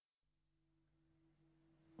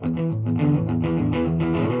Welcome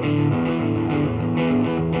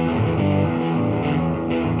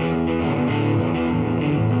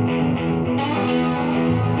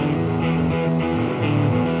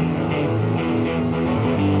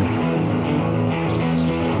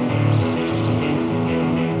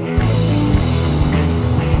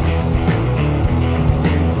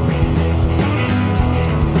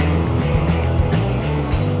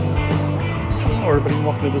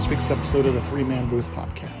to this week's episode of the Three Man Booth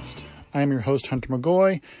Podcast. I am your host, Hunter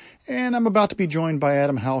McGoy, and I'm about to be joined by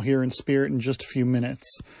Adam Howell here in spirit in just a few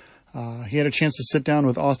minutes. He had a chance to sit down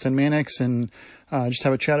with Austin Mannix and just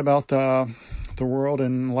have a chat about the world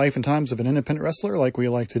and life and times of an independent wrestler like we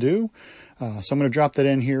like to do. So I'm going to drop that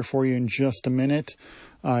in here for you in just a minute.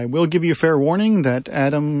 I will give you a fair warning that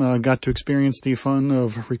Adam got to experience the fun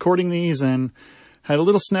of recording these and had a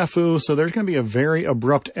little snafu, so there's going to be a very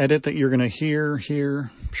abrupt edit that you're going to hear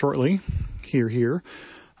here shortly.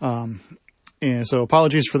 And so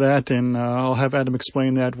apologies for that, and I'll have Adam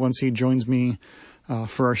explain that once he joins me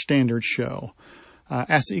for our standard show.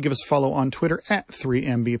 Ask that you give us a follow on Twitter at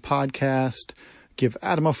 3MB Podcast. Give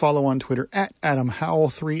Adam a follow on Twitter at Adam Howell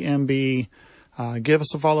 3MB. Give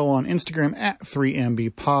us a follow on Instagram at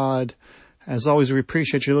 3MB Pod. As always, we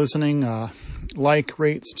appreciate you listening. Like,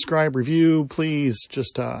 rate, subscribe, review. Please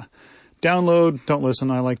just download. Don't listen.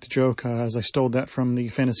 I like the joke as I stole that from the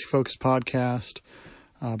Fantasy Focus podcast.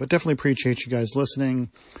 But definitely appreciate you guys listening.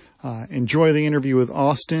 Enjoy the interview with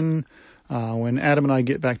Austin. When Adam and I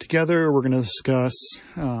get back together, we're going to discuss...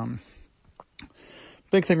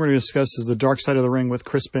 big thing we're going to discuss is the Dark Side of the Ring with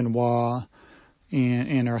Chris Benoit.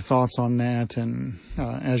 And our thoughts on that, and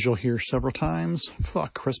as you'll hear several times,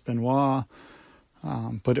 fuck Chris Benoit.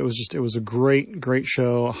 But it was a great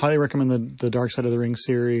show. I highly recommend the Dark Side of the Ring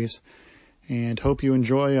series, and hope you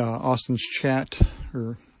enjoy Austin's chat,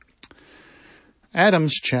 or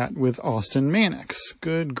Adam's chat with Austin Mannix.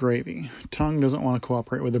 Good gravy. Tongue doesn't want to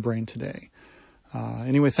cooperate with the brain today.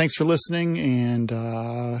 Anyway, thanks for listening, and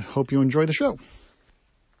hope you enjoy the show.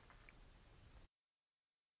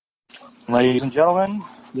 Ladies and gentlemen,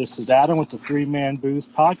 this is Adam with the Three Man Booth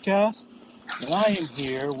Podcast, and I am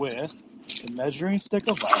here with the Measuring Stick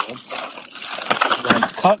of Violence and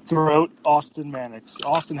Cutthroat Austin Mannix.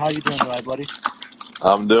 Austin, how you doing tonight, buddy?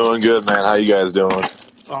 I'm doing good, man. How you guys doing?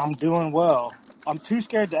 I'm doing well. I'm too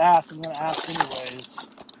scared to ask. I'm going to ask anyways.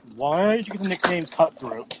 Why did you get the nickname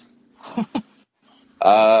Cutthroat?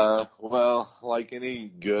 Well, like any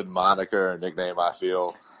good moniker or nickname, I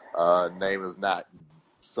feel name is not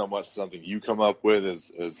so much something you come up with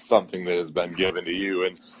as something that has been given to you,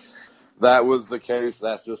 and that was the case.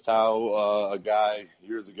 That's just how a guy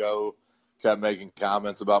years ago kept making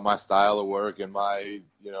comments about my style of work and my,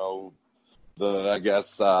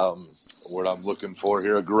 what I'm looking for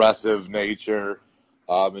here, aggressive nature,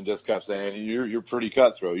 and just kept saying, you're pretty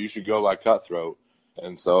cutthroat. You should go by Cutthroat.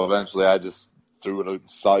 And so eventually I just threw it,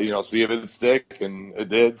 see if it'd stick, and it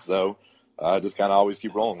did. So I just kind of always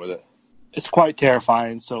keep rolling with it. It's quite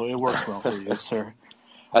terrifying, so it works well for you, sir.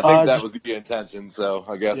 I think that was the intention, so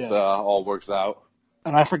I guess all works out.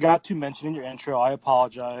 And I forgot to mention in your intro, I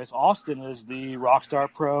apologize. Austin is the Rockstar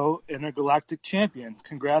Pro Intergalactic Champion.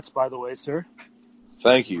 Congrats, by the way, sir.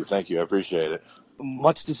 Thank you. I appreciate it.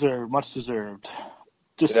 Much deserved.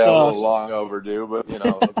 Just, a little long overdue, but,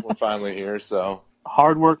 we're finally here, so.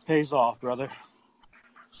 Hard work pays off, brother.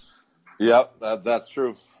 Yep, that's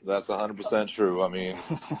true. That's 100% true. I mean...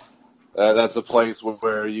 that's a place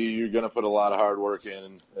where you're going to put a lot of hard work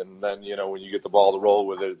in, and then, when you get the ball to roll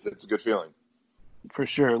with it, it's a good feeling. For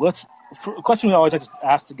sure. A question we always like to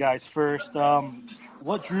ask the guys first.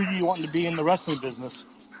 What drew you wanting to be in the wrestling business?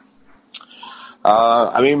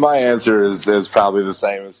 My answer is probably the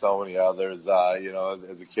same as so many others.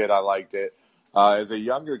 As a kid, I liked it. As a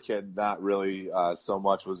younger kid, not really so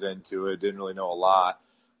much was into it. Didn't really know a lot.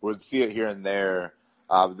 Would see it here and there.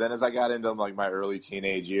 But then as I got into my early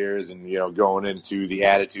teenage years and, going into the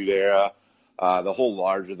Attitude Era, the whole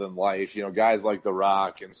larger than life, guys like The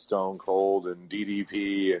Rock and Stone Cold and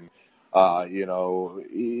DDP and,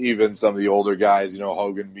 even some of the older guys,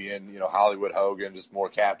 Hogan being, Hollywood Hogan, just more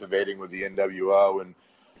captivating with the NWO. And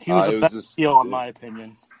he was a better heel, in my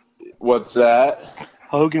opinion. What's that?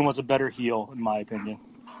 Hogan was a better heel, in my opinion.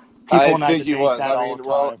 I think he was.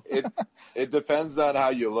 It depends on how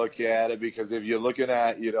you look at it, because if you're looking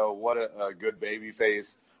at, what a good baby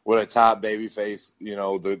face, what a top baby face,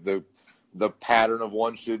 the pattern of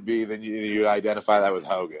one should be, then you'd identify that with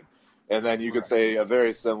Hogan. And then you could say a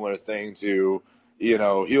very similar thing to,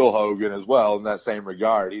 heel Hogan as well in that same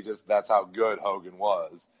regard. That's how good Hogan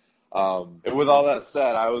was. And with all that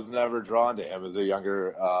said, I was never drawn to him as a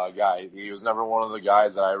younger guy. He was never one of the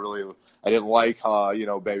guys that I didn't like,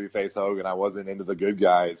 babyface Hogan. I wasn't into the good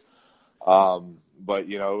guys. But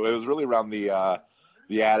it was really around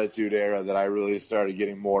the Attitude Era that I really started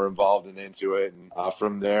getting more involved and into it. And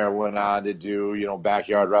from there, went on to do,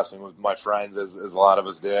 backyard wrestling with my friends, as a lot of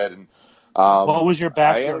us did. And What was your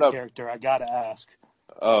I ended backyard up, character? I gotta ask.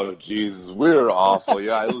 oh, Jesus, we were awful.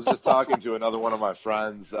 Yeah, I was just talking to another one of my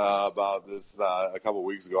friends about this a couple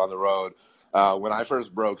weeks ago on the road. When I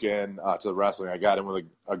first broke in to the wrestling, I got in with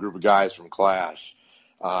a group of guys from Clash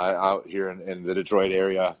out here in the Detroit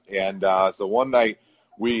area. And so one night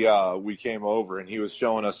we came over, and he was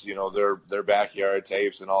showing us, their backyard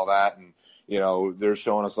tapes and all that. And, they're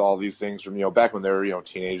showing us all these things from, back when they were,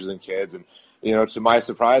 teenagers and kids. And, to my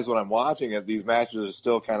surprise, when I'm watching it, these matches are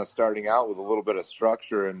still kind of starting out with a little bit of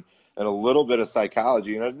structure and a little bit of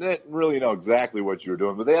psychology. I didn't really know exactly what you were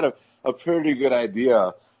doing, but they had a pretty good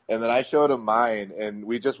idea. And then I showed them mine, and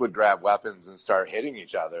we just would grab weapons and start hitting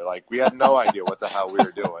each other. Like, we had no idea what the hell we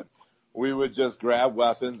were doing. We would just grab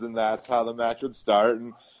weapons, and that's how the match would start.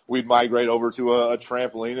 And we'd migrate over to a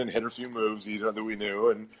trampoline and hit a few moves, that we knew.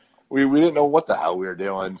 And we didn't know what the hell we were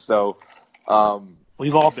doing. So,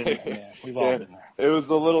 We've all been there, man. We've all been there. it was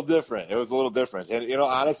a little different. And,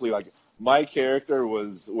 honestly, like, my character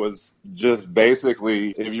was just basically,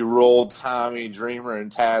 if you rolled Tommy Dreamer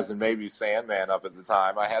and Taz and maybe Sandman up at the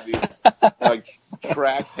time, I had these like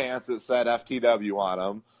track pants that said FTW on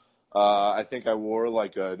them. I think I wore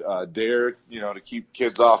like a Dare, to keep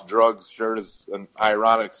kids off drugs shirt as an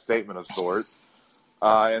ironic statement of sorts.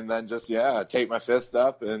 And then just, taped my fist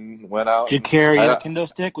up and went out. Did you carry a kendo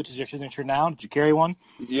stick, which is your signature now? Did you carry one?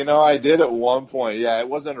 I did at one point. Yeah, it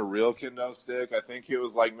wasn't a real kendo stick. I think it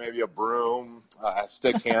was like maybe a broom, a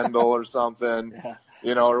stick handle or something.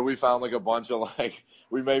 Yeah. Or we found like a bunch of I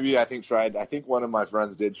think one of my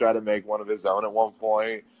friends did try to make one of his own at one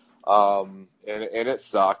point. And it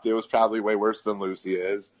sucked. It was probably way worse than Lucy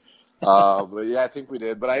is. But yeah, I think we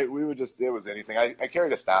did. But it was anything. I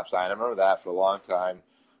carried a stop sign. I remember that for a long time.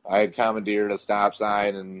 I had commandeered a stop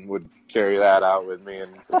sign and would carry that out with me.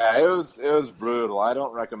 And yeah, it was brutal. I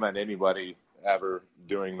don't recommend anybody ever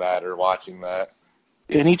doing that or watching that.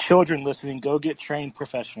 Any children listening, go get trained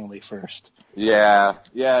professionally first. Yeah,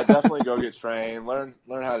 definitely go get trained. Learn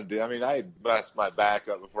how to do. I mean, I messed my back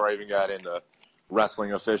up before I even got into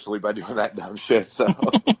wrestling officially by doing that dumb shit. So.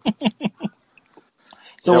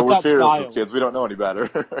 So we're fearless as kids. We don't know any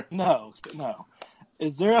better. No.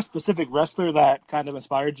 Is there a specific wrestler that kind of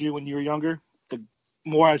inspired you when you were younger?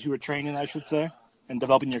 More as you were training, I should say, and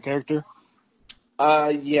developing your character?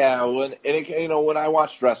 Yeah. When I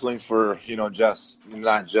watched wrestling for, just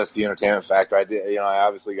not just the entertainment factor, I did, I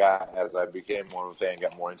obviously as I became more of a fan,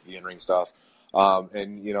 got more into the in-ring stuff.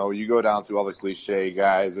 And, you go down through all the cliche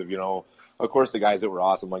guys of course, the guys that were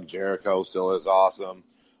awesome, like Jericho still is awesome.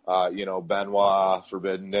 Benoit,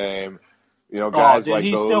 Forbidden Name, guys like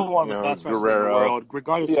he's those, still one of the best wrestlers in the world,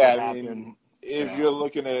 regardless of what happened. If you're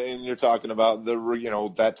looking at and you're talking about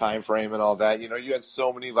that time frame and all that, you had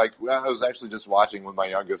so many. Like, I was actually just watching with my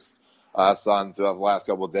youngest son throughout the last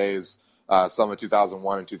couple of days, some of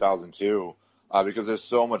 2001 and 2002, because there's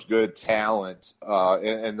so much good talent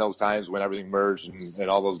in those times when everything merged and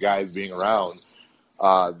all those guys being around.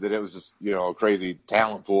 That it was just, a crazy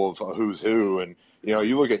talent pool of who's who. And,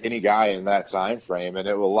 you look at any guy in that time frame, and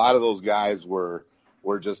a lot of those guys were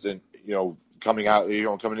just coming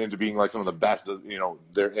into being like some of the best of,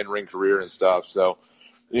 their in-ring career and stuff. So,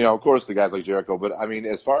 of course, the guys like Jericho. But, I mean,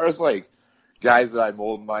 as far as, like, guys that I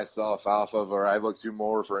mold myself off of or I look to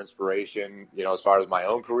more for inspiration, as far as my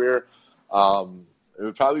own career, it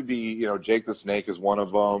would probably be, Jake the Snake is one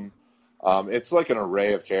of them. It's like an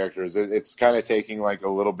array of characters. It's kind of taking like a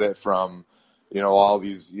little bit from, all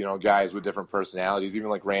these, guys with different personalities, even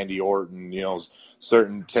like Randy Orton,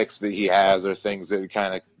 certain tics that he has or things that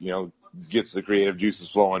kind of, gets the creative juices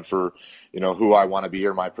flowing for, who I want to be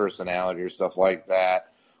or my personality or stuff like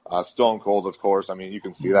that. Stone Cold, of course. I mean, you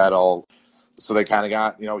can see that all. So they kind of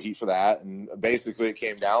got, heat for that. And basically it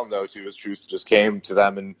came down, though, to his truth just came to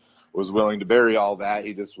them and was willing to bury all that.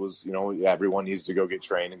 He just was, everyone needs to go get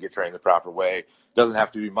trained and get trained the proper way. It doesn't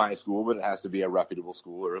have to be my school, but it has to be a reputable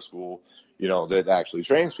school or a school, that actually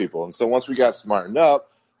trains people. And so once we got smartened up,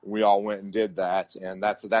 we all went and did that. And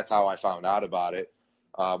that's how I found out about it.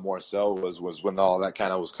 More so was when all that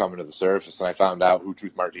kind of was coming to the surface, and I found out who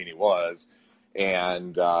Truth Martini was,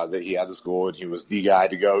 and that he had the school and he was the guy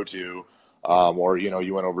to go to. Or,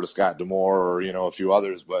 you went over to Scott D'Amore or, a few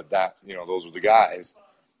others, but that, those were the guys.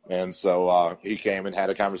 And so he came and had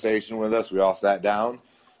a conversation with us. We all sat down,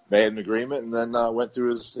 made an agreement, and then went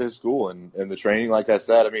through his school and the training. Like I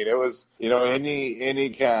said, I mean, it was, any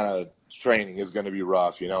kind of training is going to be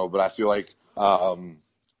rough, but I feel like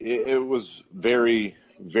it was very,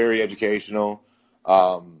 very educational,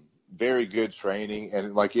 very good training,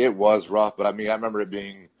 and like it was rough, but I mean, I remember it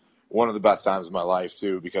being one of the best times of my life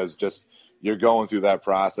too, because just you're going through that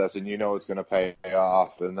process and it's going to pay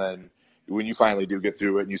off, and then when you finally do get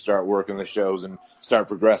through it and you start working the shows and start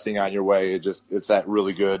progressing on your way, it's that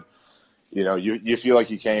really good, you feel like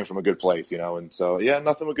you came from a good place, and so, yeah,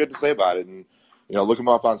 nothing but good to say about it. And, look him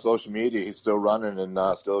up on social media. He's still running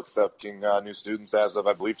and still accepting new students as of,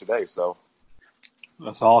 I believe, today. So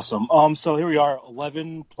That's awesome. So here we are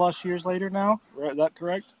 11 plus years later now. Right? Is that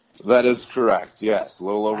correct? that is correct. Yes. A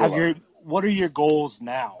little over 11. What are your goals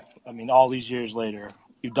now? I mean, all these years later,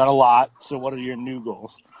 you've done a lot. So what are your new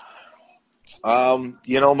goals?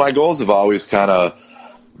 My goals have always kind of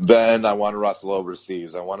been, I want to wrestle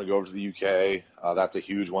overseas. I want to go over to the UK. That's a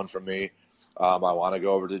huge one for me. I want to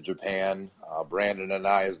go over to Japan. Brandon and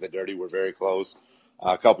I, as the Dirty, were very close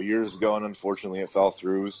a couple years ago, and unfortunately it fell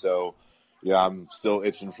through. So, yeah, I'm still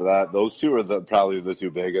itching for that. Those two are probably the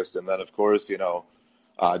two biggest. And then, of course,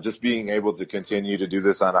 just being able to continue to do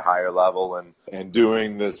this on a higher level and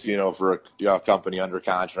doing this, for a company under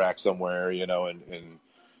contract somewhere, and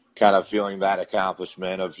kind of feeling that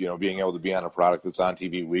accomplishment of, being able to be on a product that's on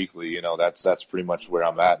TV weekly, that's pretty much where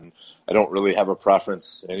I'm at. And I don't really have a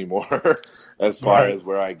preference anymore as far as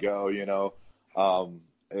where I go,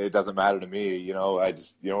 it doesn't matter to me, I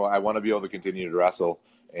just, I want to be able to continue to wrestle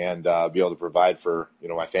and be able to provide for,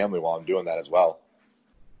 my family while I'm doing that as well.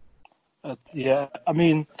 Yeah, I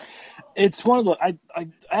mean, it's one of the I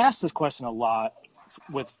ask this question a lot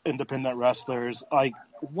with independent wrestlers. Like,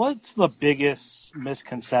 what's the biggest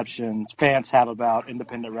misconceptions fans have about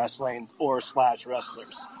independent wrestling or /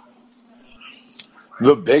 wrestlers?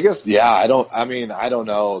 The biggest, I don't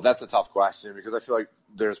know. That's a tough question because I feel like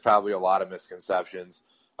there's probably a lot of misconceptions.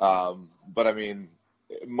 But I mean,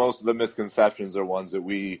 most of the misconceptions are ones that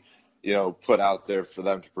we, put out there for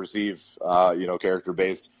them to perceive, character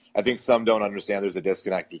based. I think some don't understand there's a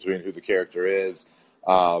disconnect between who the character is,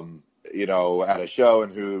 at a show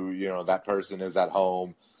and who, that person is at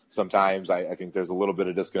home. Sometimes I think there's a little bit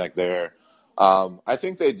of disconnect there. I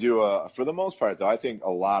think they do, for the most part, though, I think a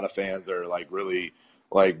lot of fans are like really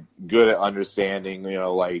like good at understanding,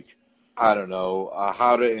 I don't know,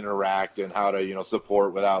 how to interact and how to,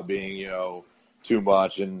 support without being, too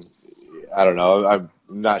much. And I don't know, I'm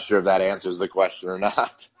not sure if that answers the question or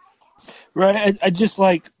not. Right. I just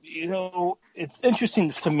it's interesting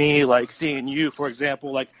to me, like seeing you, for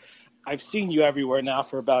example, like I've seen you everywhere now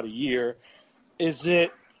for about a year. Is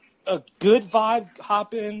it a good vibe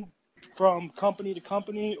hopping from company to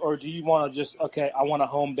company, or do you want to just, I want a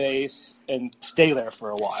home base and stay there for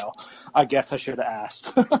a while? I guess I should have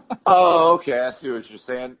asked. Oh, okay. I see what you're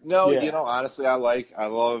saying. No, Yeah. Honestly, I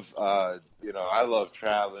love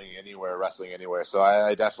traveling anywhere, wrestling anywhere. So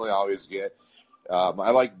I definitely always get, I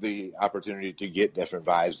like the opportunity to get different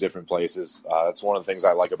vibes, different places. That's one of the things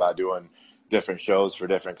I like about doing different shows for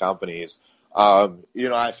different companies. I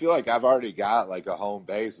feel like I've already got like a home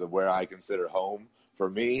base of where I consider home for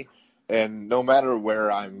me. And no matter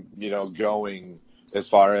where I'm, going as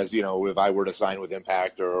far as, if I were to sign with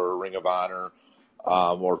Impact or Ring of Honor,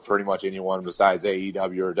 or pretty much anyone besides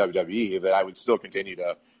AEW or WWE, that I would still continue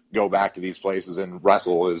to go back to these places and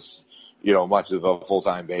wrestle as, much of a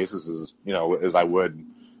full-time basis as, as I would,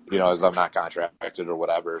 as I'm not contracted or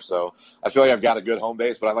whatever. So I feel like I've got a good home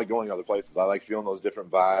base, but I like going to other places. I like feeling those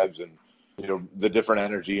different vibes and, the different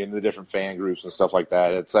energy and the different fan groups and stuff like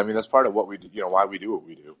that. That's part of what we do, why we do what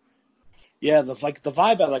we do. Yeah, the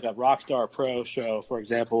vibe at like a Rockstar Pro show, for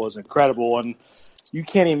example, is incredible, and you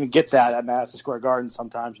can't even get that at Madison Square Garden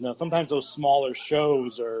sometimes. Sometimes those smaller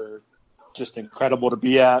shows are just incredible to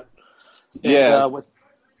be at. Yeah.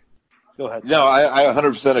 Go ahead. No, I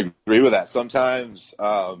 100% agree with that. Sometimes,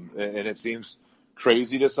 and it seems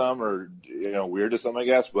crazy to some or, weird to some, I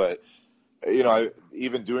guess, but,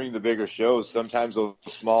 even doing the bigger shows, sometimes those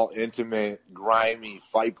small, intimate, grimy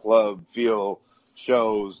Fight Club feel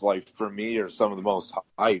shows, like, for me, are some of the most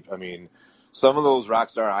hype. I mean, some of those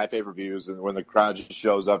Rockstar high pay-per-views, and when the crowd just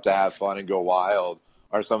shows up to have fun and go wild,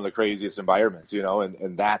 are some of the craziest environments,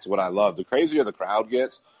 and that's what I love. The crazier the crowd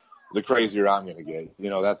gets, the crazier I'm going to get.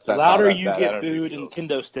 That's the louder how you that get energy booed feels. and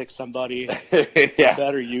kendo stick somebody, Yeah. the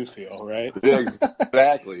better you feel, right?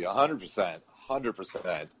 Exactly,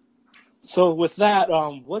 100%. So with that,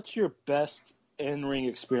 what's your best in-ring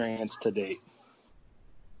experience to date?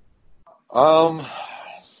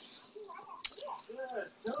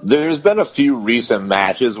 There's been a few recent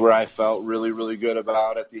matches where I felt really, really good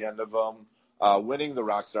about at the end of them. Winning the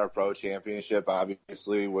Rockstar Pro Championship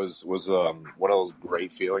obviously was one of those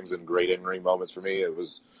great feelings and great in-ring moments for me. It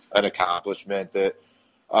was an accomplishment that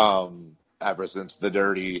ever since the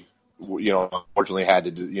Dirty, unfortunately had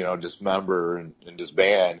to, dismember and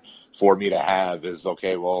disband, for me to have is,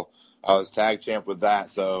 okay, well, I was tag champ with that,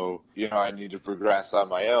 so, I need to progress on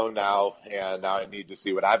my own now, and now I need to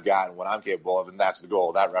see what I've got and what I'm capable of, and that's the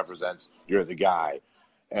goal. That represents you're the guy.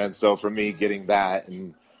 And so for me, getting that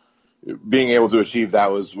and being able to achieve that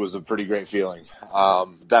was a pretty great feeling.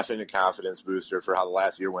 Definitely a confidence booster for how the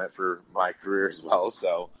last year went for my career as well.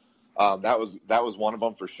 So that was one of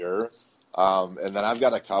them for sure. And then I've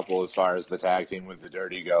got a couple as far as the tag team with the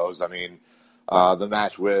Dirty goes. I mean, the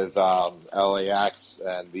match with LAX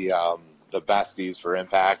and the Besties for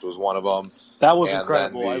Impact was one of them. That was And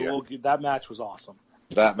incredible. then That match was awesome.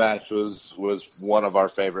 that match was one of our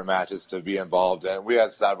favorite matches to be involved in. We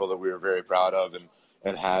had several that we were very proud of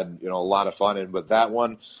and had a lot of fun in. But that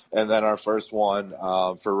one, and then our first one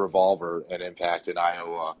for Revolver and Impact in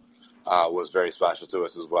Iowa was very special to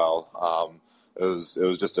us as well. It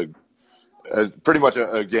was just pretty much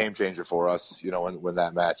a game changer for us. When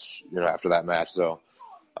that match, after that match. So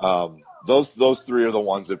those three are the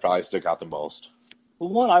ones that probably stick out the most. The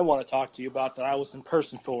one I want to talk to you about that I was in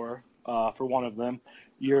person for one of them,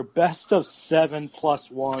 your best of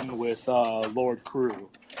 7+1 with Lord Crew,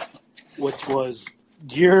 which was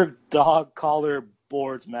your dog collar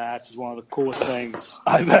boards match, is one of the coolest things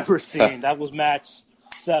I've ever seen. That was match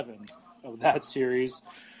 7 of that series.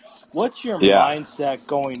 What's your mindset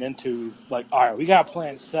going into, like, all right, we got to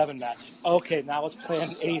plan 7 matches. Okay, now let's plan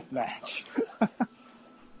an 8th match.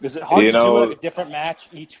 Is it hard to do like a different match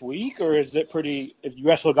each week, or is it pretty? If you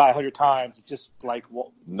wrestle a guy 100 times, it's just like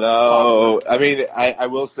No, I mean, I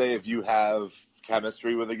will say if you have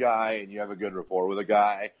chemistry with a guy and you have a good rapport with a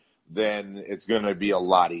guy, then it's going to be a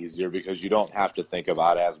lot easier because you don't have to think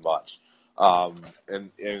about it as much. And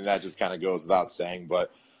that just kind of goes without saying,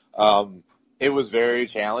 but it was very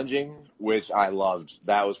challenging, which I loved.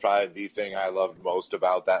 That was probably the thing I loved most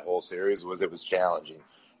about that whole series was it was challenging.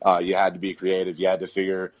 You had to be creative. You had to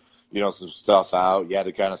figure, some stuff out. You had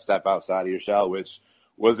to kind of step outside of your shell, which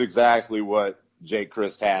was exactly what Jake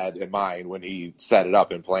Christ had in mind when he set it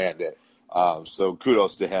up and planned it. So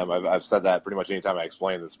kudos to him. I've said that pretty much anytime I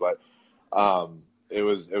explain this, but it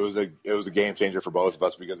was a game changer for both of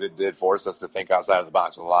us because it did force us to think outside of the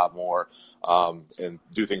box a lot more and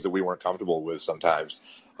do things that we weren't comfortable with sometimes.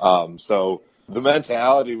 So the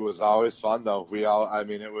mentality was always fun, though.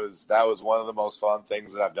 That was one of the most fun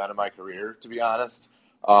things that I've done in my career, to be honest.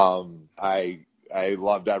 I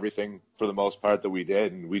loved everything for the most part that we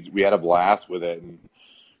did, and we had a blast with it, and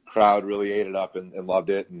crowd really ate it up and loved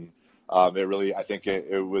it, and it really, I think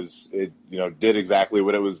it did exactly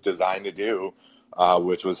what it was designed to do,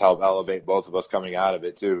 which was help elevate both of us coming out of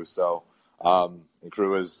it too. So the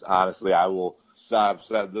Crew is honestly, I've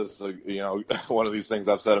said this, one of these things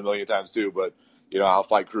I've said a million times too, but I'll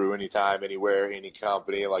fight Crew anytime, anywhere, any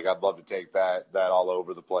company. Like I'd love to take that all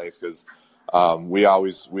over the place because we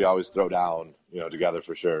always throw down, together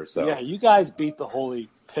for sure. So yeah, you guys beat the holy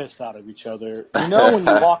piss out of each other. When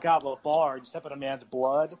you walk out of a bar, you step in a man's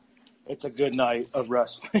blood, it's a good night of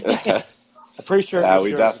wrestling. I'm pretty sure it was we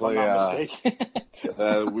yours, definitely, if I'm not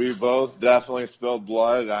mistaken. we both definitely spilled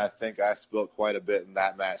blood. I think I spilled quite a bit in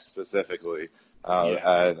that match specifically.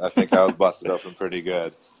 I think I was busted open pretty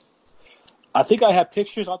good. I think I have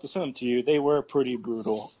pictures. I'll have to send them to you. They were pretty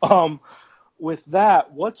brutal. With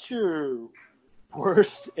that, what's your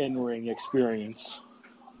worst in-ring experience?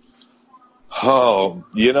 Oh,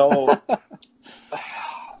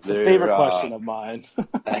 Favorite question of mine.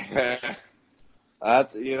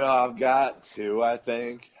 That's, I've got two, I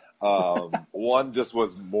think. One just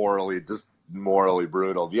was morally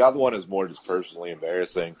brutal. The other one is more just personally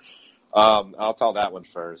embarrassing. I'll tell that one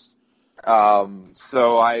first.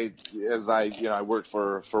 So I worked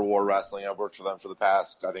for War Wrestling. I've worked for them for the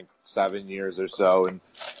past, I think, 7 years or so. And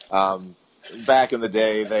back in the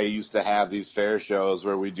day, they used to have these fair shows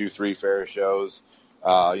where we do 3 fair shows,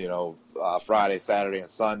 Friday, Saturday, and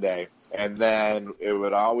Sunday. And then it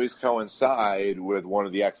would always coincide with one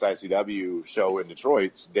of the XICW show in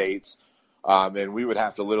Detroit's dates. And we would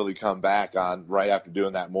have to literally come back on right after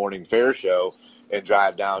doing that morning fair show and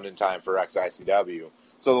drive down in time for XICW.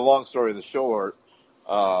 So the long story of the short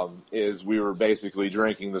is we were basically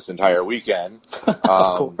drinking this entire weekend.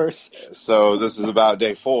 Of course. So this is about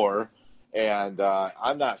day 4, and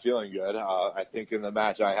I'm not feeling good. I think in the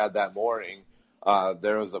match I had that morning,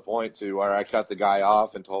 there was a point to where I cut the guy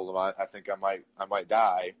off and told him I think I might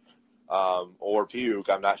die. or puke.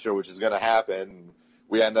 I'm not sure which is going to happen.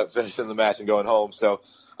 We end up finishing the match and going home. So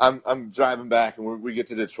I'm driving back, and we get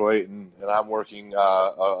to Detroit, and I'm working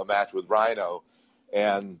a match with Rhino,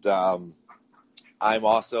 and I'm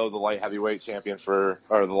also the light heavyweight champion or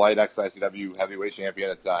the light XICW heavyweight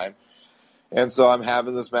champion at the time. And so I'm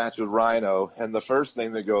having this match with Rhino, and the first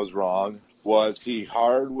thing that goes wrong was he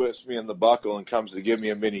hard whips me in the buckle and comes to give me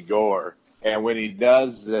a mini gore. And when he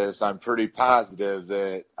does this, I'm pretty positive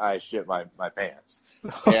that I shit my pants.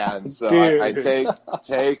 And so I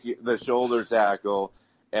take the shoulder tackle,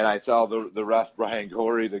 and I tell the ref, Brian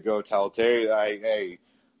Gorey, to go tell Terry, hey,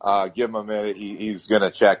 give him a minute. He's going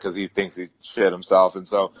to check because he thinks he shit himself. And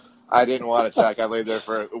so I didn't want to check. I laid there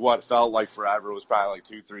for what felt like forever. It was probably like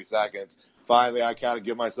 2-3 seconds. Finally, I kind of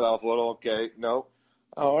give myself a little, okay, nope.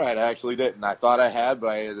 All right, I actually didn't. I thought I had, but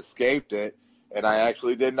I had escaped it, and I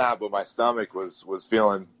actually did not. But my stomach was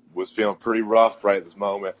feeling pretty rough right at this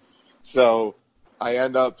moment. So I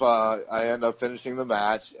end up finishing the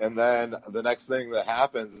match, and then the next thing that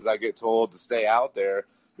happens is I get told to stay out there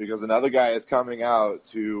because another guy is coming out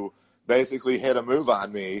to basically hit a move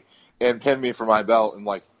on me and pin me for my belt in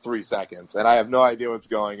like 3 seconds, and I have no idea what's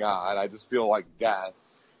going on. I just feel like death.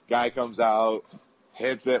 Guy comes out,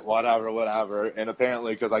 hits it, whatever, and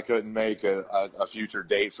apparently because I couldn't make a future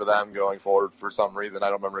date for them going forward for some reason, I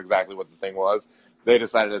don't remember exactly what the thing was, they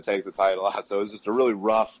decided to take the title out. So it was just a really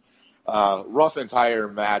rough entire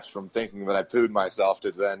match, from thinking that I pooed myself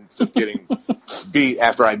to then just getting beat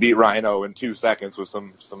after I beat Rhino in 2 seconds with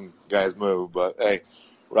some guy's move. But hey,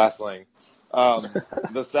 wrestling.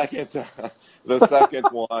 The second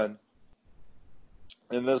one,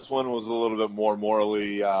 and this one was a little bit more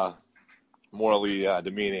morally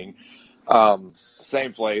demeaning.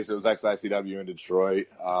 Same place. It was XICW in Detroit.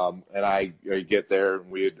 And I get there,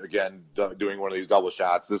 and we had, again, doing one of these double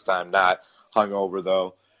shots, this time not hungover,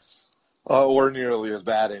 though, or nearly as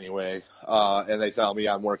bad anyway. And they tell me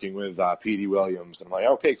I'm working with P.D. Williams. And I'm like,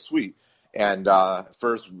 okay, sweet. And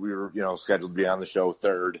first we were, scheduled to be on the show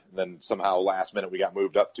third. And then somehow last minute we got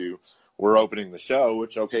moved up to we're opening the show,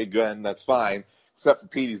 which, okay, good, that's fine. Except for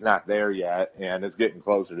Petey's not there yet, and it's getting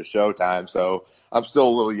closer to showtime. So I'm still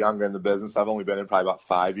a little younger in the business. I've only been in probably about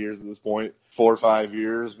 5 years at this point, 4 or 5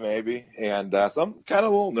 years maybe. And so I'm kind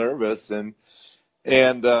of a little nervous. And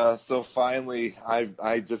so finally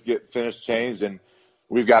I just get finished changed, and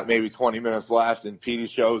we've got maybe 20 minutes left, and Petey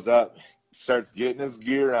shows up, starts getting his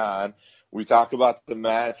gear on. We talk about the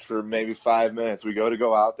match for maybe 5 minutes. We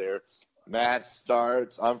go out there. Match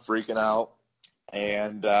starts. I'm freaking out.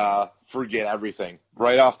 And forget everything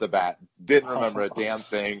right off the bat. Didn't remember a damn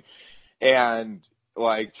thing, and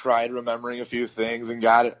tried remembering a few things and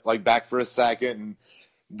got it back for a second, and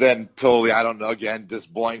then totally, I don't know, again,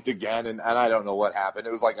 just blanked again, and I don't know what happened.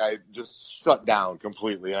 It was like I just shut down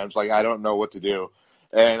completely, and I was like, I don't know what to do,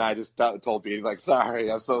 and I just told Pete,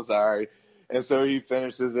 sorry, I'm so sorry. And so he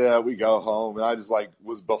finishes it. We go home, and I just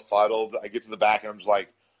was befuddled. I get to the back, and I'm just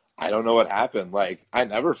I don't know what happened. I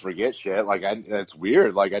never forget shit. It's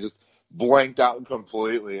weird. I just blanked out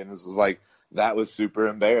completely, and this was that was super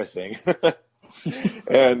embarrassing.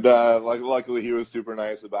 And luckily he was super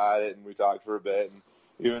nice about it, and we talked for a bit. And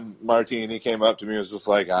even Martini came up to me and was just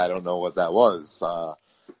I don't know what that was. That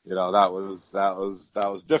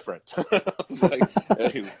was different.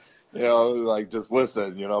 Hey, just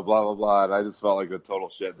listen, blah blah blah. And I just felt like a total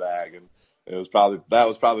shitbag, and that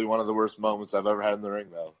was probably one of the worst moments I've ever had in the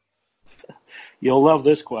ring, though. You'll love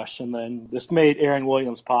this question, then. This made Aaron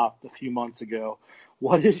Williams pop a few months ago.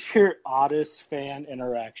 What is your oddest fan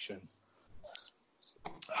interaction?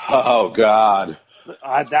 Oh, God.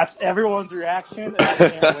 That's everyone's reaction, and I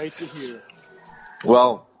can't wait to hear.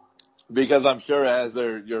 Well, because I'm sure as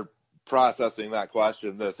you're processing that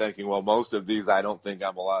question, they're thinking, well, most of these I don't think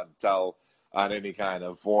I'm allowed to tell on any kind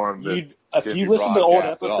of forum. If you listen to old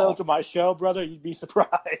episodes of my show, brother, you'd be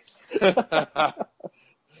surprised.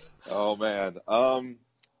 Oh, man.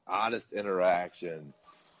 Oddest interaction.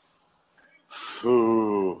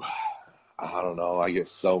 Ooh, I don't know. I get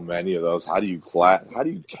so many of those. How do you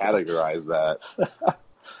categorize that?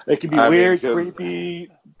 It can be weird,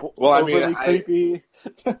 creepy, overly creepy.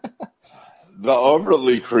 The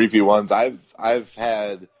overly creepy ones, I've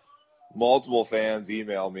had multiple fans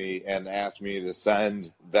email me and ask me to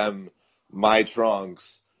send them my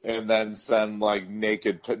trunks, and then send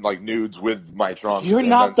naked nudes with my trunks. You're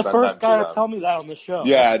not the first guy to tell me that on the show.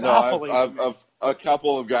 Yeah, no, I've a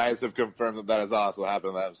couple of guys have confirmed that has also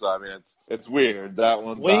happened to them. So I mean, it's weird. That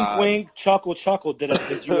one's wink, wink, chuckle, chuckle. Did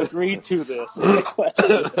you agree to this?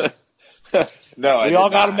 No, I We did all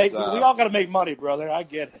gotta not. make money, brother. I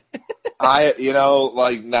get it.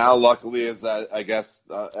 Like now, luckily, I guess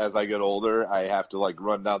as I get older, I have to like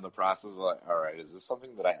run down the process of like, all right, is this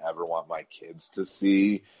something that I ever want my kids to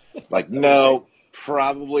see? Like, no,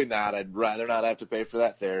 probably not. I'd rather not have to pay for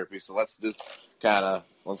that therapy. So let's just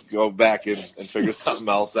let's go back and figure something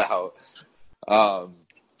else out. I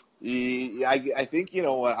think you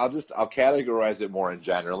know what I'll categorize it more in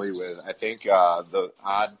generally with I think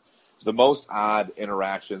the most odd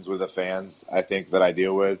interactions with the fans I think that I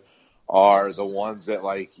deal with are the ones that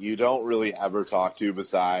like you don't really ever talk to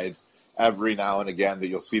besides every now and again that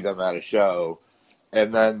you'll see them at a show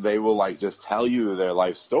and then they will like just tell you their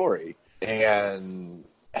life story and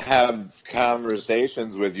have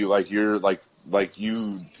conversations with you like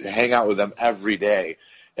you hang out with them every day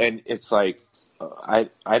and it's like I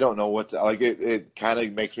don't know what to, like it kind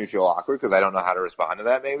of makes me feel awkward because I don't know how to respond to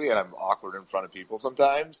that maybe and I'm awkward in front of people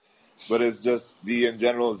sometimes but it's just the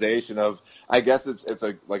generalization of I guess it's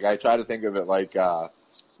a like I try to think of it like that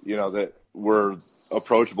we're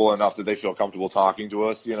approachable enough that they feel comfortable talking to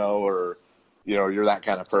us or you're that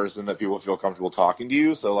kind of person that people feel comfortable talking to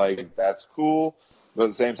you so like that's cool but at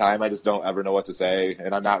the same time I just don't ever know what to say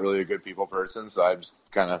and I'm not really a good people person so I'm just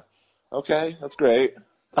kind of okay that's great.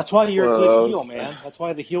 That's why you're One a of good heel, those. man. That's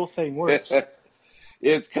why the heel thing works.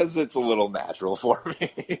 It's because it's a little natural for me.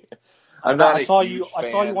 I I'm know. not I a saw you. huge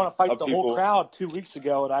I saw you fan want to fight of the whole people. crowd 2 weeks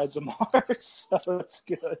ago at Ides of Mars, so that's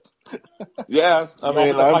good. Yeah, I You offered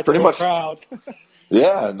mean, to I'm fight the pretty whole much. crowd.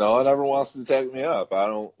 Yeah, no one ever wants to take me up. I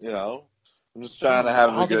don't. I'm just trying to I have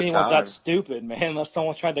a don't think good anyone's that time. stupid, man. Unless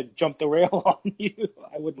someone tried to jump the rail on you,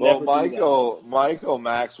 I would Well, never do that. Michael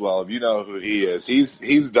Maxwell, if you know who he is,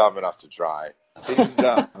 he's dumb enough to try. He's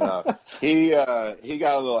dumb enough. He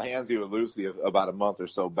got a little handsy with Lucy about a month or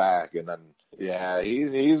so back, and then yeah,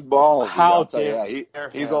 he's ballsy. How I'll tell you dare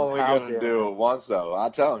that. He's him? only How gonna dare do him? it once though. I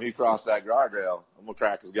tell him he crossed that guardrail, I'm gonna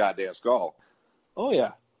crack his goddamn skull. Oh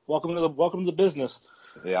yeah. Welcome to the business.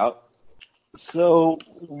 Yeah. So,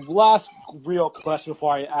 last real question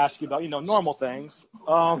before I ask you about normal things.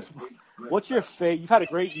 What's your You've had a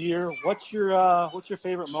great year. What's your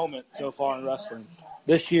favorite moment so far in wrestling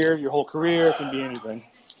this year? Your whole career, it can be anything.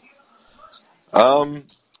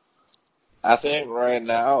 I think right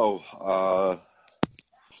now,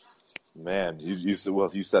 man, you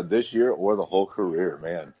said this year or the whole career,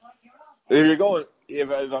 man.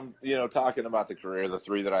 If I'm talking about the career, the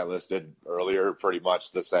three that I listed earlier are pretty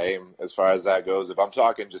much the same as far as that goes. If I'm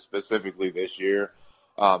talking just specifically this year,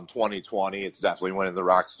 2020, it's definitely winning the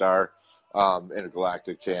Rockstar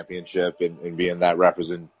Intergalactic Championship and being that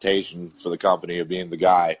representation for the company of being the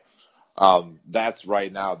guy. That's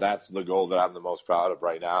right now. That's the goal that I'm the most proud of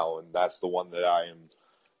right now, and that's the one that I am,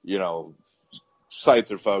 you know, sights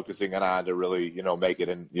are focusing on to really, make it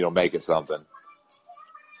and make it something.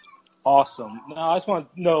 Awesome. Now, I just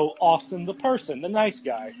want to know Austin, the person, the nice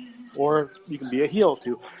guy, or you can be a heel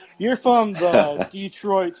too. You're from the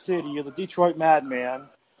Detroit city. You're the Detroit Madman.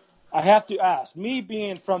 I have to ask, me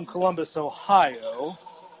being from Columbus, Ohio,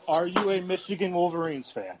 are you a Michigan Wolverines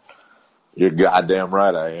fan? You're goddamn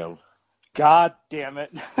right, I am. God damn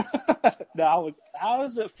it. Now, how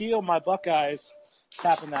does it feel, my Buckeyes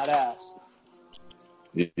tapping that ass?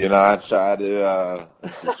 I try to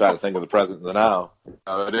just try to think of the present and the now.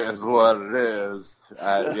 It is what it is.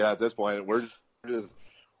 At this point, we're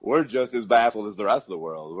just as baffled as the rest of the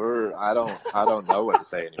world. I don't know what to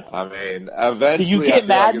say anymore. I mean, Do you eventually, I get feel like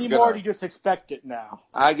mad it's anymore, or do gonna. you just expect it now?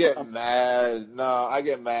 I get mad. No, I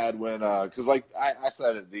get mad when, because like I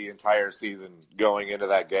said it the entire season going into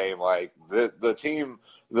that game, like the team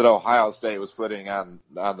that Ohio State was putting on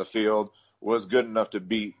the field was good enough to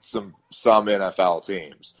beat some NFL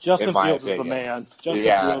teams, in Justin my Fields is the opinion. man. Justin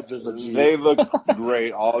Yeah, Fields is a G. they look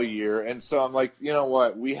great all year, and so I'm like, you know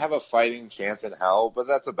what? We have a fighting chance in hell, but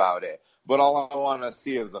that's about it. But all I want to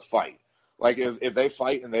see is a fight. Like if they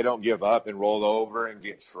fight and they don't give up and roll over and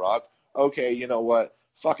get trucked, okay, you know what?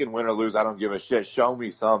 Fucking win or lose, I don't give a shit. Show me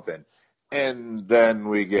something. And then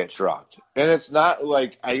we get trucked. And it's not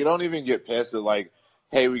like I don't even get pissed at like,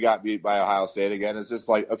 hey, we got beat by Ohio State again. It's just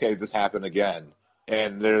like, okay, this happened again.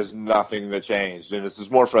 And there's nothing that changed. And it's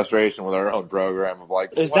just more frustration with our own program of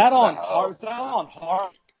like, Is what that the on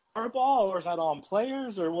hell? Harbaugh, or is that on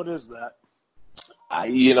players, or what is that?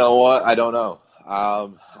 You know what? I don't know.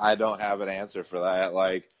 I don't have an answer for that.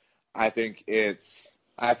 Like, I think it's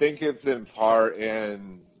in part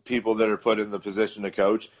in people that are put in the position to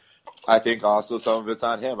coach. I think also some of it's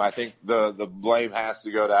on him. I think the blame has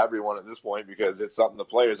to go to everyone at this point because it's something the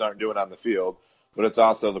players aren't doing on the field, but it's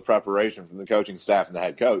also the preparation from the coaching staff and the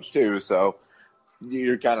head coach too. So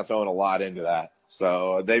you're kind of throwing a lot into that.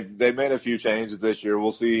 So they've made a few changes this year.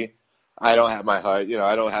 We'll see. I don't have I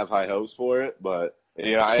don't have high hopes for it, but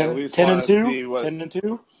I at least 10 want and to 2, see what. 10 and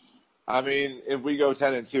 2. I mean, if we go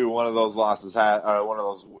 10-2, one of those losses one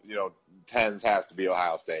of those tens has to be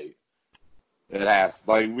Ohio State. It has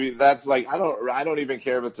that's like I don't even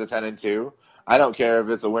care if it's a 10-2. I don't care if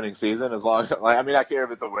it's a winning season as long I care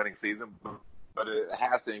if it's a winning season, but it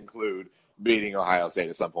has to include beating Ohio State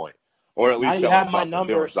at some point, or at Now least you showing have my something,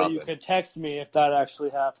 number, doing so you something. can text me if that actually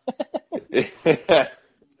happened.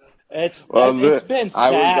 Well, It's been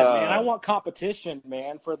I was sad, man. I want competition,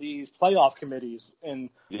 man, for these playoff committees, and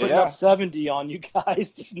putting up yeah 70 on you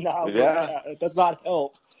guys does not work yeah out. It does not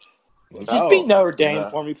help. Just beat no Notre Dame no.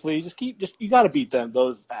 for me, please. You got to beat them,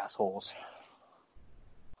 those assholes.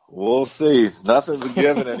 We'll see. Nothing's a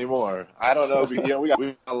given anymore. I don't know. But, we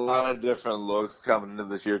got a lot of different looks coming into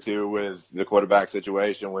this year too with the quarterback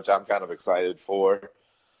situation, which I'm kind of excited for.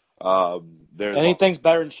 There's Anything's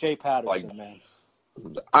better than Shea like Patterson, man.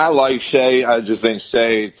 I like Shea. I just think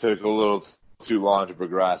Shea took a little too long to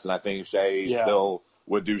progress, and I think Shea Yeah. still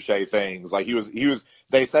would do Shea things. Like he was.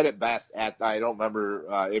 They said it best at. I don't remember.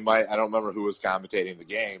 I don't remember who was commentating the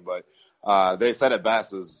game, but they said it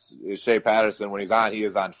best is Shea Patterson. When he's on, he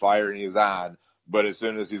is on fire, and he's on. But as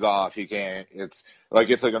soon as he's off, he can't. It's like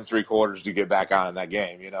it took him 3 quarters to get back on in that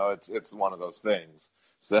game. It's one of those things.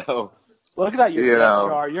 So. Look at that, your depth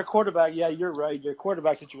chart. Your quarterback, yeah, you're right. Your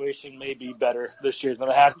quarterback situation may be better this year than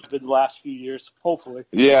it has been the last few years, hopefully.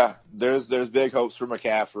 Yeah, there's big hopes for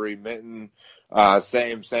McCaffrey. Minton,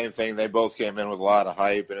 same thing. They both came in with a lot of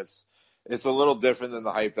hype, and it's a little different than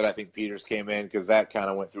the hype that I think Peters came in because that kind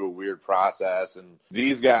of went through a weird process. And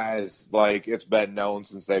these guys, it's been known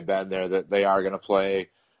since they've been there that they are going to play,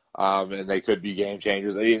 and they could be game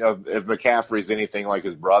changers. If McCaffrey's anything like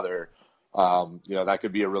his brother, that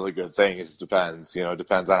could be a really good thing. It just depends. It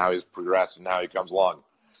depends on how he's progressed and how he comes along.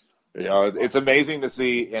 It's amazing to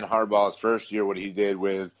see in Harbaugh's first year what he did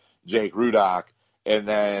with Jake Rudock, and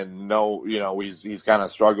then he's kind of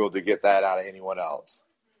struggled to get that out of anyone else.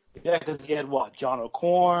 Yeah, because he had John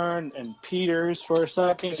O'Korn and Peters for a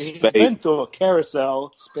second. Spade. He's been through a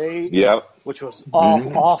carousel. Spade, yep, which was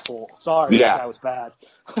awful. Sorry, yeah, that was bad.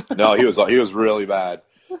 No, he was really bad.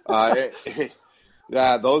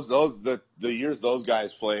 Yeah, the years those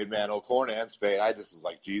guys played, man, O'Korn and Spade, I just was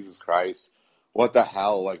like, Jesus Christ, what the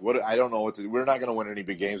hell? I don't know we're not going to win any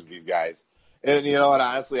big games with these guys. And you know what?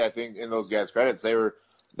 Honestly, I think in those guys' credits, they were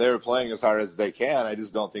playing as hard as they can. I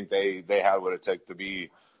just don't think they had what it took to be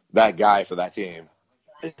that guy for that team.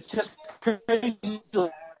 It's just crazy.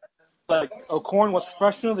 Like O'Korn was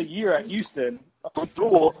freshman of the year at Houston.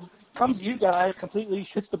 Abdul comes to you guys, completely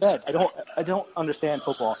shits the bed. I don't understand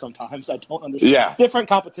football sometimes. I don't understand. Yeah. Different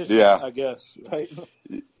competition, yeah. I guess, right?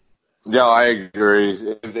 No, I agree.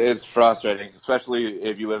 It's frustrating, especially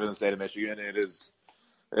if you live in the state of Michigan. It is.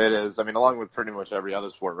 I mean, along with pretty much every other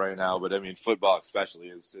sport right now, but I mean, football especially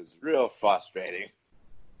is real frustrating.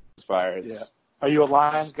 As far as yeah. Are you a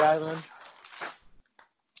Lions guy then?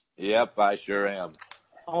 Yep, I sure am.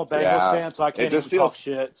 I'm a Bengals fan, so I can't even talk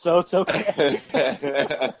shit. So it's okay.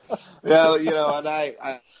 Yeah, and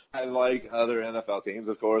I like other NFL teams,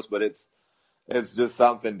 of course, but it's just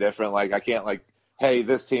something different. Like I can't hey,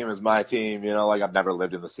 this team is my team. I've never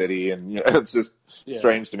lived in the city, and it's just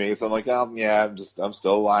strange to me. So I'm like, I'm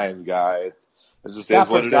still a Lions guy. It just is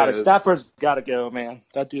what it is. Stafford's got to go, man.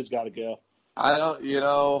 That dude's got to go. I don't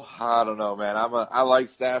know, man. I like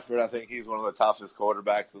Stafford. I think he's one of the toughest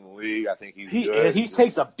quarterbacks in the league. I think he's good. He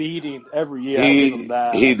takes a beating every year. I'll give him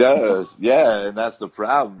that. He does, yeah, and that's the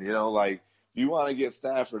problem. You want to get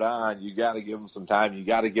Stafford on, you got to give him some time. You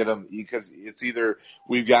got to get him because it's either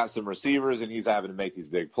we've got some receivers and he's having to make these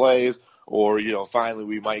big plays, or finally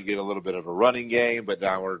we might get a little bit of a running game, but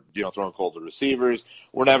now we're throwing cold to receivers.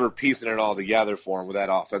 We're never piecing it all together for him with that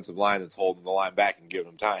offensive line that's holding the line back and giving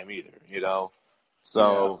him time either.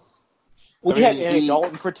 So we had Andy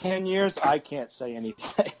Dalton for 10 years. I can't say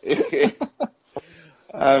anything.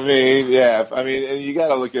 I mean, yeah. And you got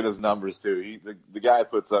to look at his numbers too. The guy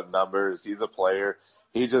puts up numbers. He's a player.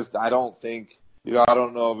 I don't think, I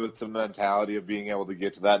don't know if it's a mentality of being able to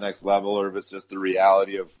get to that next level or if it's just the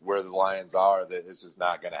reality of where the Lions are that it's just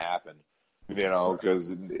not going to happen.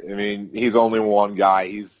 Because he's only one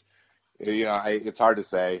guy. It's hard to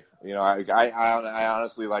say. I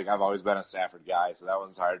honestly I've always been a Stafford guy, so that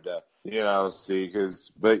one's hard to see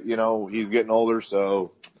but he's getting older,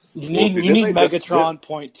 so. You need Megatron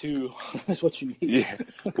point 2. That's what you need. Yeah.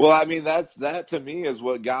 Well, that to me is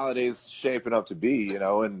what Galladay's shaping up to be,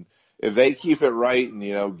 and if they keep it right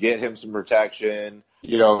and, get him some protection,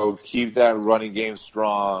 keep that running game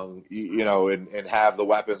strong, and have the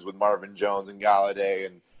weapons with Marvin Jones and Galladay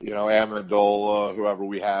and, Amendola, whoever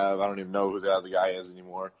we have. I don't even know who the other guy is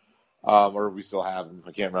anymore. Or we still have him.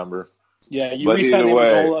 I can't remember. Yeah, you But re-signed either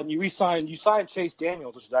way, Amendola, and you signed Chase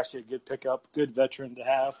Daniels, which is actually a good pickup, good veteran to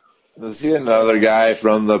have. let's see another guy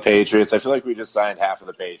from the Patriots. I feel like we just signed half of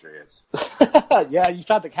the Patriots. Yeah, you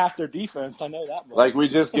signed half their defense. I know that much. Like we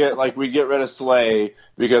get rid of Slay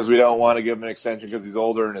because we don't want to give him an extension because he's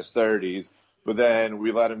older in his 30s. But then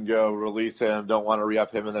we let him go, release him, don't want to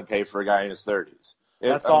re-up him, and then pay for a guy in his 30s.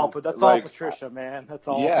 That's all Patricia, man. That's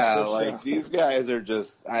all. Yeah, Patricia. like these guys are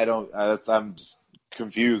just. I'm just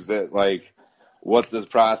confused at like what this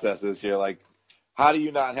process is here. Like, how do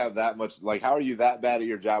you not have that much? Like, how are you that bad at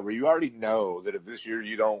your job where you already know that if this year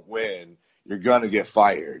you don't win, you're gonna get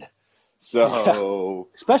fired? So,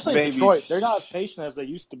 yeah. Especially in Detroit, they're not as patient as they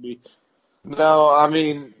used to be. No, I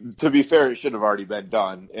mean, to be fair, it should have already been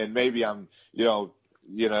done. And maybe and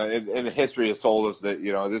history has told us that,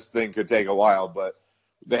 this thing could take a while, but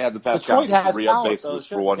they had the past Detroit has re-up talent, basis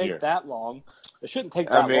though. for 1 year. It shouldn't take that long. It shouldn't take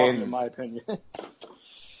that long, in my opinion.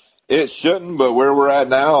 It shouldn't, but where we're at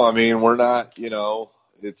now, I mean, we're not,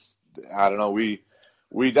 it's, I don't know, we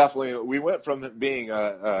went from it being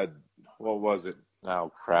what was it?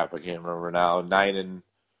 Oh, crap, I can't remember now. 9-7,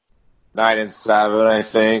 I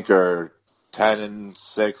think, or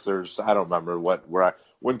 10-6, or I don't remember when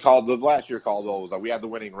the last year Caldwell was. We had the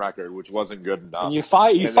winning record, which wasn't good enough. And you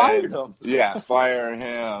fired him. Yeah, fire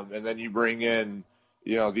him, and then you bring in,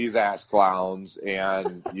 these ass clowns,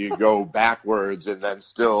 and you go backwards, and then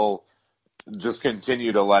still just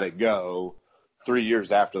continue to let it go 3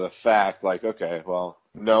 years after the fact. Like, okay, well,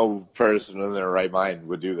 no person in their right mind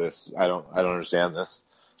would do this. I don't understand this.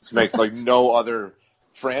 This makes like no other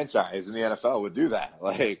franchise in the NFL would do that.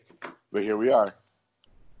 Like, but here we are.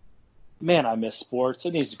 Man, I miss sports.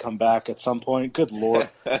 It needs to come back at some point. Good Lord.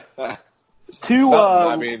 I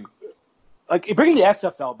mean, like bring the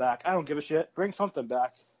XFL back. I don't give a shit. Bring something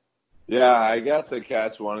back. Yeah, I got to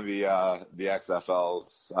catch one of the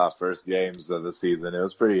XFL's first games of the season. It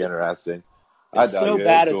was pretty interesting. It's so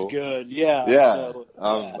bad it's good. Yeah. Yeah. So,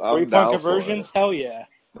 I'm 3-point conversions. Hell yeah.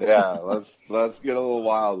 Yeah. Let's get a little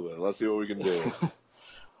wild with it. Let's see what we can do.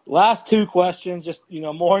 Last two questions, just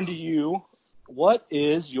more into you. What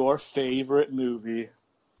is your favorite movie?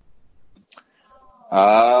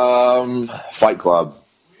 Fight Club.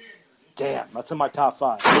 Damn, that's in my top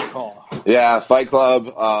 5. Good call. Yeah, Fight Club,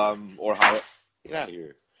 or get out of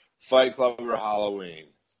here. Fight Club or Halloween.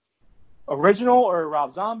 Original or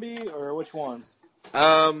Rob Zombie or which one?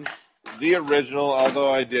 The original.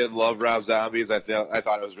 Although I did love Rob Zombies, I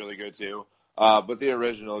thought it was really good too. But the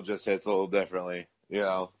original just hits a little differently,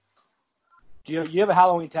 You have a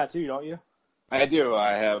Halloween tattoo, don't you? I do.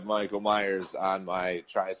 I have Michael Myers on my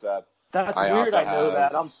tricep. That's weird. I know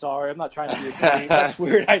that. I'm sorry. I'm not trying to be a pain. That's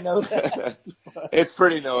weird. I know that. It's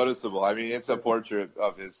pretty noticeable. I mean, it's a portrait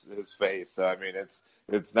of his face. So, I mean,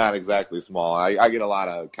 it's not exactly small. I get a lot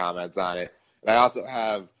of comments on it. And I also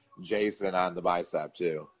have Jason on the bicep,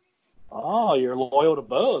 too. Oh, you're loyal to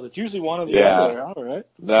both. It's usually one or the other. All right.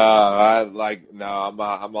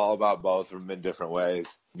 I'm all about both of them in different ways.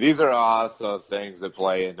 These are also things that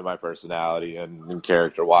play into my personality and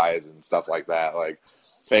character-wise and stuff like that. Like,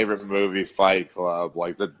 favorite movie, Fight Club,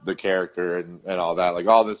 like the character and all that. Like,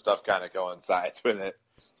 all this stuff kind of coincides with it.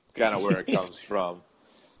 Kind of where it comes from.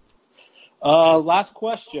 Last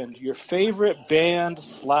question. Your favorite band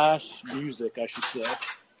 / music, I should say.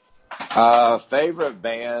 Favorite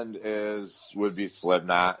band would be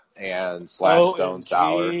Slipknot and / Stone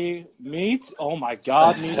Sour. Oh my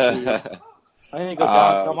God, me too. I need to go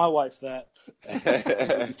down and tell my wife that.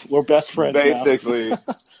 We're best friends basically,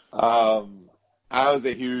 now. I was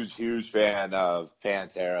a huge fan of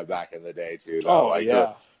Pantera back in the day too.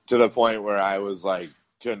 Though. To the point where I was like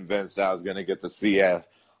convinced I was going to get the the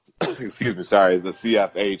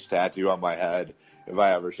CFH tattoo on my head if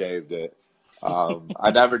I ever shaved it.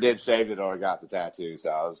 I never did shave it or got the tattoo, so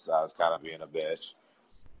I was kind of being a bitch.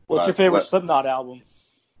 What's your favorite Slipknot album?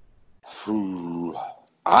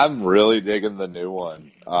 I'm really digging the new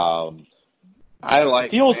one.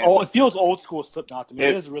 It feels old school Slipknot to me.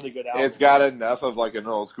 It is a really good album. It's got enough of like an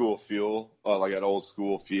old school feel,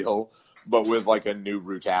 but with like a new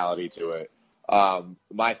brutality to it.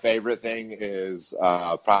 My favorite thing is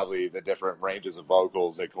probably the different ranges of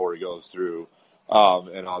vocals that Corey goes through.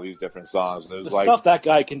 And all these different songs. The stuff that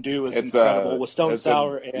guy can do is incredible with Stone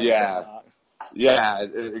Sour and Slipknot. Yeah,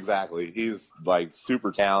 exactly. He's like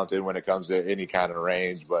super talented when it comes to any kind of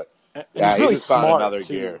range, but he's really he just found another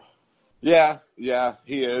gear. Yeah,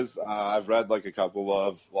 he is. I've read like I've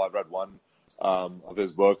read one of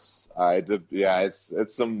his books.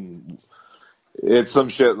 It's some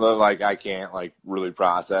shit that like I can't like really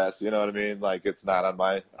process. You know what I mean? Like I'm not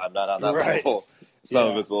on that Right. level. Some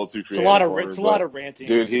of Yeah. it's a little too It's a lot creative of for me, it's a lot but of ranting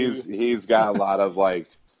in dude, it too. he's got a lot of like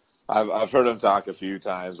I've heard him talk a few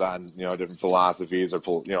times on different philosophies or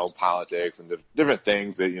politics and different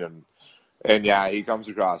things that and yeah, he comes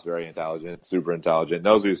across very intelligent, super intelligent,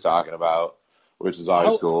 knows what he's talking about, which is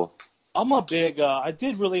always I, cool. I'm a big. I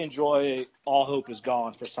did really enjoy "All Hope Is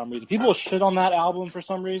Gone" for some reason. People shit on that album for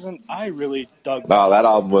some reason. I really dug No, that. that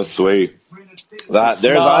album was sweet. And That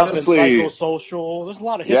there's "Snuff" and honestly, "Psychosocial." There's a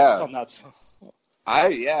lot of hits yeah, on that song.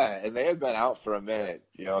 and they had been out for a minute,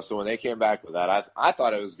 so when they came back with that, I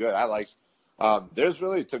thought it was good. I like, there's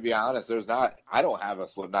really, to be honest, I don't have a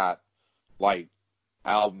Slipknot like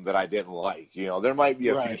album that I didn't like. There might be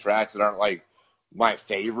a few Right. tracks that aren't like my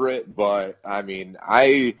favorite, but I mean,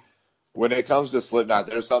 when it comes to Slipknot,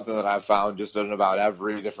 there's something that I've found just in about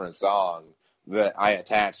every different song that I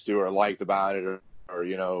attached to or liked about it or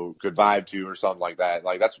could vibe to or something like that.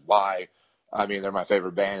 Like that's why I mean they're my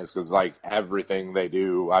favorite band is because like everything they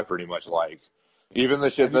do I pretty much like. Even the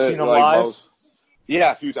shit Have you seen that them like live? most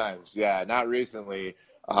yeah, a few times. Yeah, not recently.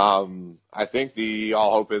 I think the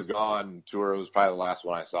All Hope Is Gone tour was probably the last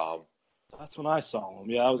one I saw them. That's when I saw them.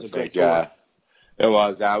 Yeah, that was I a think, great tour. yeah. It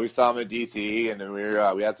was. Yeah, we saw him at DT, and then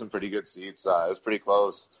we had some pretty good seats. It was pretty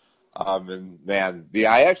close. And man,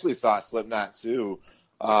 I actually saw Slipknot too.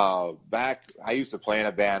 Back, I used to play in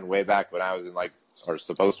a band way back when I was in or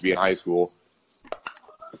supposed to be in high school.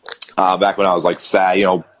 Back when I was like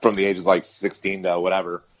sad, from the ages like 16 to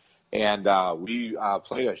whatever. And we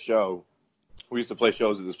played a show. We used to play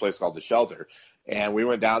shows at this place called The Shelter, and we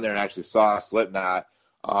went down there and actually saw Slipknot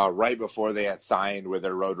right before they had signed with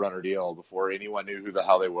their Roadrunner deal, before anyone knew who the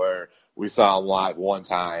hell they were. We saw them live one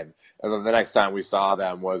time, and then the next time we saw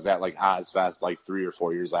them was at like Ozfest, like 3 or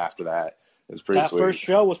 4 years after that. It was pretty That first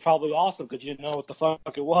sweet. show was probably awesome because you didn't know what the fuck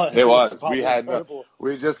it was. It It was was. probably incredible.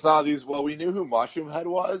 We just saw these. Well, we knew who Mushroom Head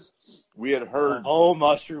was. We had heard. Oh,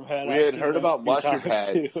 Mushroom Head. We I've had seen heard them a about few Mushroom times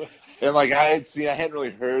Head, too. and like I hadn't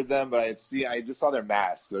really heard them, but I just saw their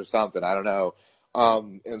masks or something. I don't know.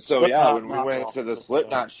 And so yeah, Slipknot, when we not went to the awesome. Yeah.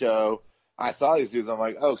 Slipknot show, I saw these dudes. I'm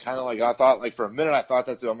like, oh, kind of like I thought. Like for a minute, I thought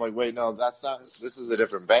that's it. I'm like, wait, no, that's not. This is a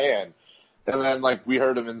different band. And then like we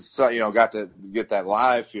heard them and got to get that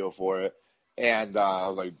live feel for it. And I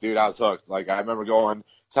was like, dude, I was hooked. Like I remember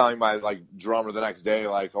telling my like drummer the next day,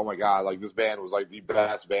 like, oh my god, like this band was like the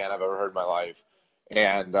best band I've ever heard in my life.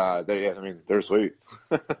 And they're sweet.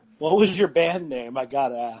 What was your band name? I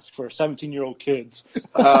gotta ask for 17-year-old kids.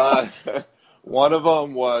 uh, one of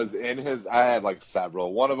them was in his. I had like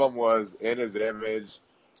several. One of them was In His Image.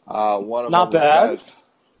 One of them Not was bad.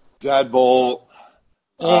 Deadbolt.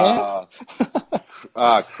 And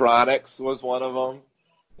Chronics was one of them.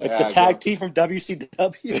 like the tag team from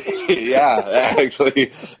WCW. Yeah,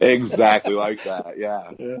 actually, exactly like that.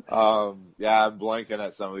 Yeah. Yeah. I'm blanking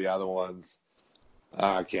at some of the other ones.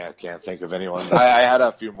 I can't think of anyone. I had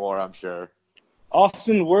a few more, I'm sure.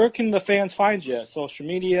 Austin, where can the fans find you? Social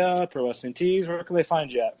media, Pro Wrestling Tees, where can they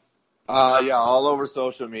find you at? Yeah, all over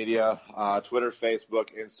social media, Twitter, Facebook,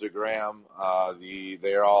 Instagram.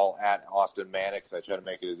 They're all at Austin Mannix. I try to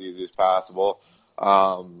make it as easy as possible.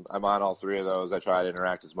 I'm on all three of those. I try to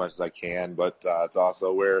interact as much as I can, but it's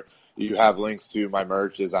also where you have links to my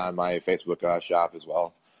merch is on my Facebook shop as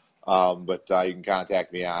well. But you can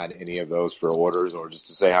contact me on any of those for orders or just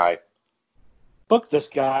to say hi. Book this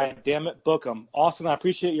guy. Damn it, book him. Austin, I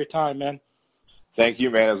appreciate your time, man. Thank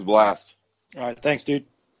you, man. It was a blast. All right, thanks, dude.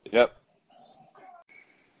 Yep.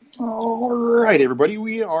 All right, everybody,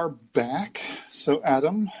 we are back. So,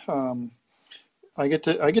 Adam, I get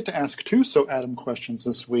to ask two Adam questions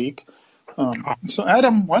this week. So,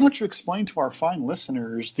 Adam, why don't you explain to our fine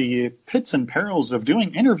listeners the pits and perils of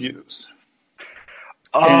doing interviews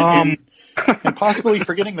and possibly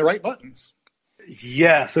forgetting the right buttons?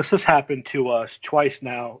 Yes, this has happened to us twice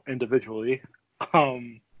now individually.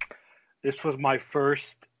 This was my first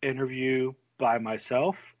interview by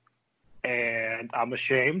myself, and I'm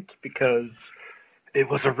ashamed because it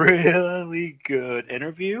was a really good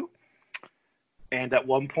interview. And at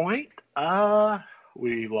one point,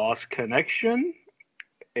 we lost connection.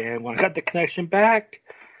 And when I got the connection back,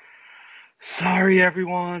 sorry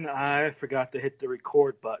everyone, I forgot to hit the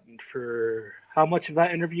record button for how much of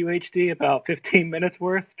that interview, HD? About 15 minutes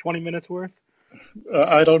worth? 20 minutes worth?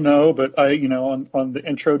 I don't know, but on the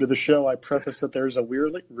intro to the show, I preface that there's a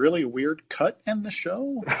really weird cut in the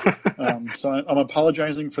show. So I'm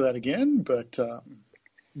apologizing for that again, but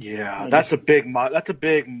yeah, that's a big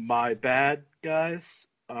my bad, guys.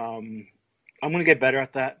 I'm gonna get better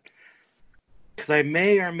at that. Because I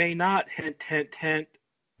may or may not, hint, hint, hint,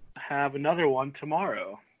 have another one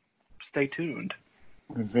tomorrow. Stay tuned.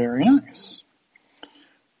 Very nice.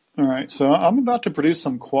 All right, so I'm about to produce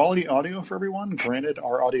some quality audio for everyone. Granted,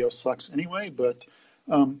 our audio sucks anyway, but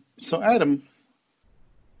so Adam,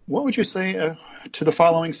 what would you say to the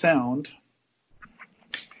following sound?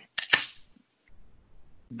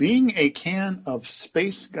 Being a can of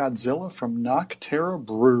Space Godzilla from Nocterra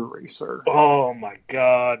Brewery, sir. Oh my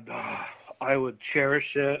God. I would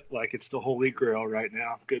cherish it like it's the Holy Grail right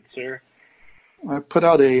now. Good sir. I put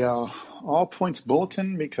out a all points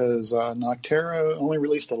bulletin because Nocterra only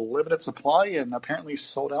released a limited supply and apparently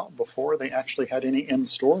sold out before they actually had any in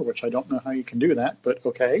store, which I don't know how you can do that, but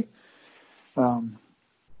okay.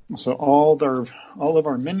 So all of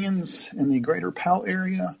our minions in the Greater Pal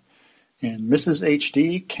area and Mrs.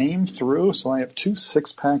 HD came through, so I have 2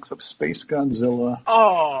 6-packs of Space Godzilla.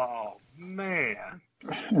 Oh man.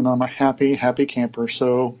 And I'm a happy camper.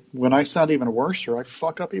 So when I sound even worse or I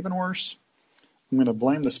fuck up even worse, I'm going to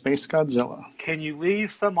blame the Space Godzilla. Can you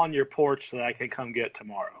leave some on your porch so that I can come get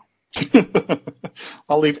tomorrow?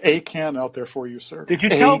 I'll leave a can out there for you, sir. Did you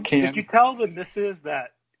tell the missus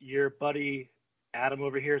that your buddy Adam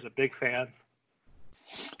over here is a big fan?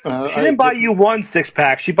 She didn't buy you 1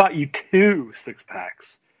 6-pack. She bought you 2 6-packs.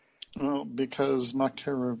 Well, because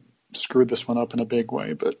Nocterra screwed this one up in a big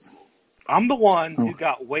way, but... I'm the one who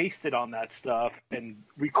got wasted on that stuff and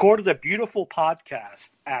recorded a beautiful podcast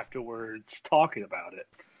afterwards talking about it.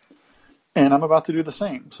 And I'm about to do the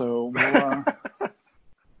same, so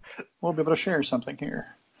we'll be able to share something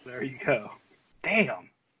here. There you go. Damn.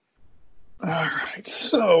 All right,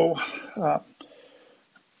 so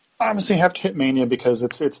obviously you have to hit Mania because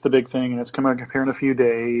it's the big thing, and it's coming up here in a few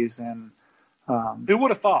days. And who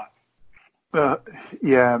would have thought?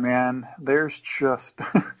 Yeah, man. There's just...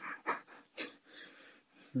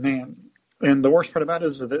 Man, and the worst part about it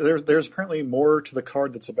is that there's apparently more to the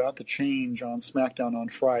card that's about to change on SmackDown on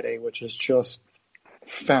Friday, which is just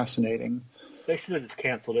fascinating. They should have just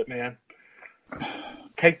canceled it, man.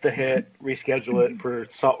 Take the hit, reschedule it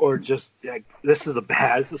or just like, this is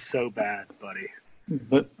so bad, buddy.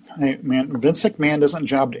 But hey, man, Vince McMahon doesn't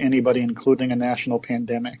job to anybody, including a national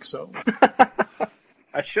pandemic. So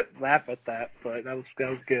I shouldn't laugh at that, but that was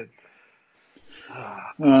good.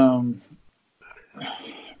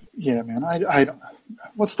 Yeah, man. I don't.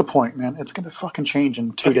 What's the point, man? It's gonna fucking change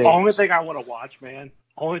in 2 days. The only thing I want to watch, man.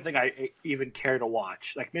 Only thing I even care to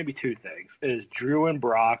watch, like maybe 2 things, is Drew and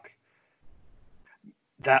Brock.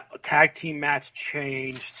 That tag team match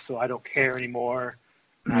changed, so I don't care anymore.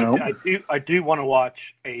 Nope. I do want to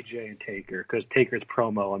watch AJ and Taker because Taker's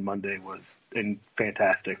promo on Monday was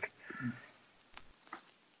fantastic.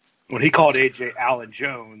 When he called AJ Alan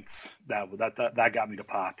Jones, that got me to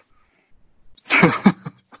pop.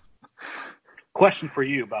 Question for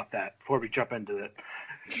you about that before we jump into it.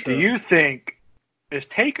 Sure. Do you think is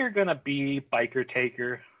Taker gonna be Biker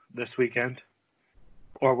Taker this weekend,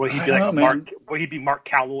 or will he be Will he be Mark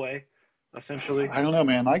Calloway, essentially? I don't know,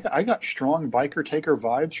 man. I got strong Biker Taker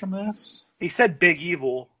vibes from this. He said Big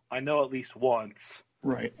Evil. I know at least once.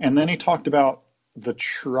 Right, and then he talked about the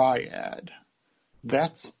Triad.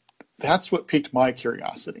 That's what piqued my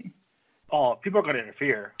curiosity. Oh, people are going to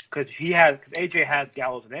interfere because AJ has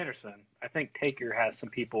Gallows and Anderson. I think Taker has some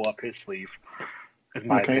people up his sleeve.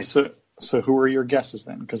 Okay, so who are your guesses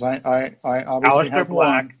then? Because I obviously have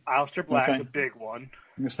one. Aleister Black, okay. A big one.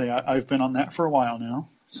 I'm gonna say I've been on that for a while now,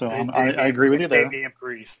 so I agree with you there. Damian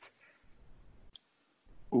Priest.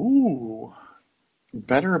 Ooh,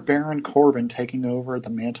 better Baron Corbin taking over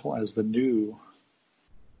the mantle as the new.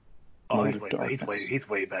 Oh, he's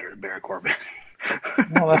way better than Baron Corbin.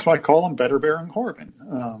 Well, that's why I call him better Baron Corbin.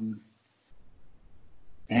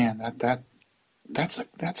 Man, that's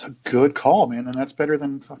a good call, man, and that's better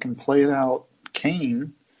than fucking played out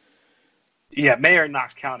Kane. Yeah, Mayor of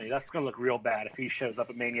Knox County. That's gonna look real bad if he shows up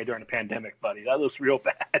at Mania during the pandemic, buddy. That looks real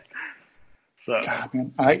bad. So, God,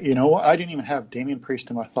 man, you know what? I didn't even have Damian Priest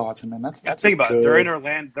in my thoughts, and man, that's think about it. They're in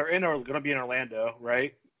Orlando. Going to be in Orlando,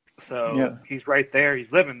 right? So yeah. He's right there.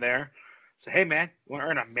 He's living there. So, hey, man, you want to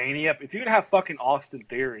earn a Mania? If you're going to have fucking Austin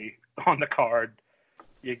Theory on the card,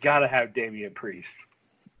 you got to have Damian Priest.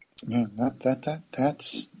 Man,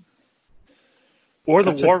 that's... Or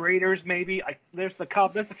the War Raiders, maybe. There's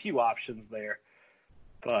a few options there.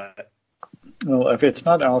 But... Well, if it's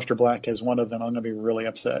not Aleister Black as one of them, I'm going to be really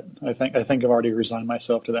upset. I think I've already resigned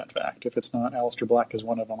myself to that fact. If it's not Aleister Black as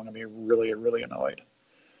one of them, I'm going to be really, really annoyed.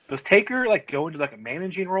 Does Taker go into a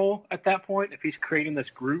managing role at that point if he's creating this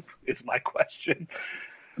group? Is my question.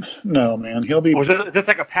 No, man, he'll be. Or is this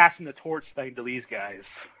a passing the torch thing to these guys?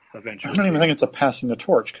 I eventually. don't even think it's a passing the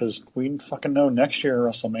torch because we fucking know next year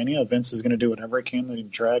at WrestleMania, Vince is going to do whatever he can to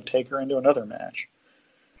drag Taker into another match.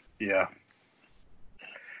 Yeah.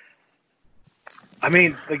 I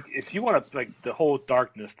mean, like, if you want to, like, the whole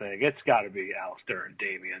darkness thing, it's got to be Aleister and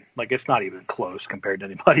Damian. Like, it's not even close compared to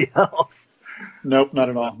anybody else. Nope, not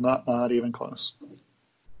at all. Not even close.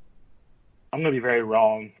 I'm going to be very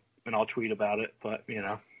wrong, and I'll tweet about it, but, you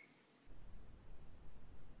know.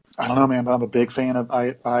 I don't know, man, but I'm a big fan of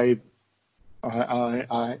I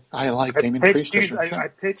like Damian Priest. I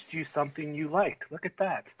pitched you something you liked. Look at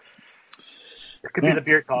that. It could Yeah. be the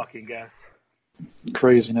beer talking, guys.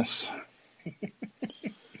 Craziness.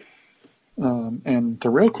 And the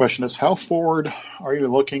real question is, how forward are you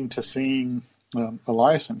looking to seeing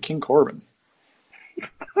Elias and King Corbin?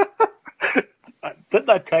 Didn't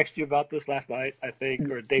I text you about this last night, I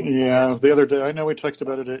think, or day before? Yeah, the other day. I know we texted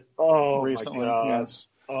about it recently. My God. Yes.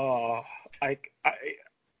 Oh,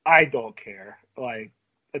 I don't care. Like,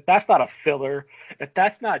 if that's not a filler, if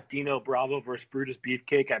that's not Dino Bravo versus Brutus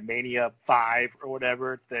Beefcake at Mania 5 or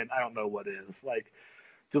whatever, then I don't know what is. Like,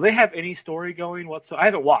 do they have any story going whatsoever? I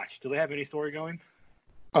haven't watched. Do they have any story going?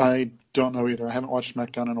 I don't know either. I haven't watched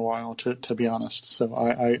SmackDown in a while, to be honest. So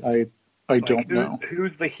I Like, don't know.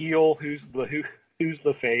 Who's the heel? Who's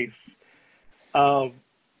the face?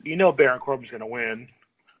 You know Baron Corbin's going to win.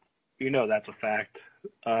 You know that's a fact.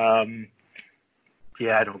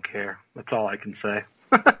 Yeah, I don't care. That's all I can say.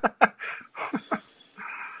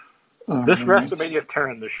 This WrestleMania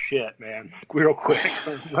turned the shit, man. Real quick,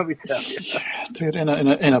 let me tell you. Yeah, dude, in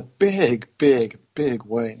a big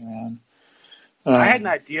way, man. I had an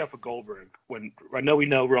idea for Goldberg when we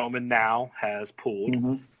know Roman now has pulled.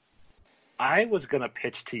 Mm-hmm. I was gonna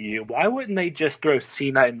pitch to you. Why wouldn't they just throw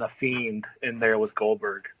Cena and the Fiend in there with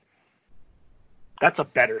Goldberg? That's a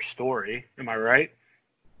better story. Am I right?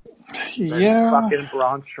 Yeah. Fucking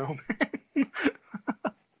Braun Strowman.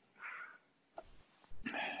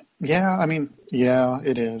 Yeah, I mean, yeah,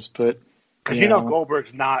 it is, but because you know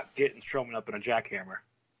Goldberg's not getting Strowman up in a jackhammer.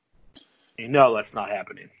 You know that's not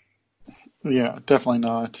happening. Yeah, definitely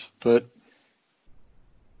not. But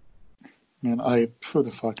man, who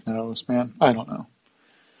the fuck knows, man? I don't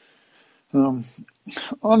know.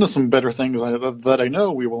 On to some better things that I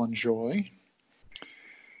know we will enjoy.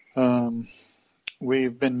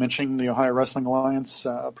 We've been mentioning the Ohio Wrestling Alliance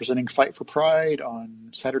presenting Fight for Pride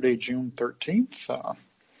on Saturday, June 13th.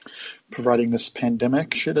 Providing this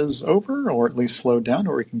pandemic shit is over, or at least slowed down,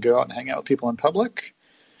 or we can go out and hang out with people in public.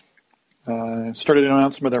 Started to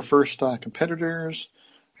announce some of their first competitors.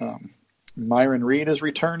 Myron Reed is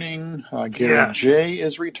returning. Gary J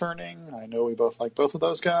is returning. I know we both like both of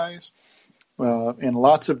those guys. And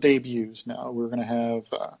lots of debuts now. We're going to have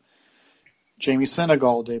Jamie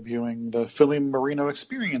Senegal debuting, the Philly Marino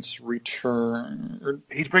Experience return.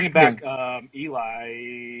 He's bringing back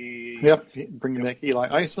Eli. Yep, bringing back Eli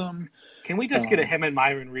Isom. Can we just get a him and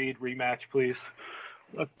Myron Reed rematch, please?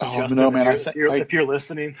 Justin, no, man. If you're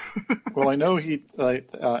listening. Well, I know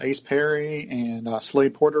Ace Perry and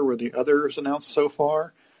Slade Porter were the others announced so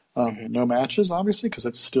far. No matches, obviously, because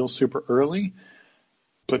it's still super early.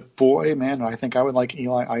 But boy, man, I think I would like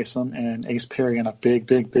Eli Isom and Ace Perry in a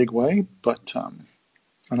big way. But I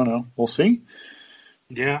don't know. We'll see.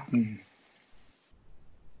 Yeah.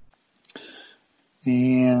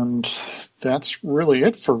 And that's really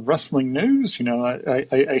it for wrestling news. You know,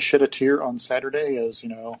 I shed a tear on Saturday as, you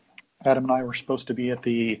know, Adam and I were supposed to be at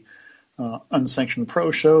the Unsanctioned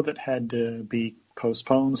Pro show that had to be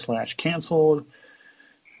postponed / canceled.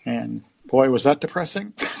 And boy, was that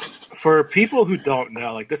depressing. For people who don't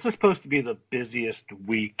know, like, this is supposed to be the busiest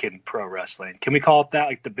week in pro wrestling. Can we call it that?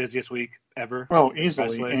 Like, the busiest week ever? Oh,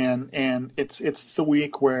 easily. And it's the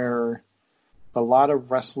week where a lot of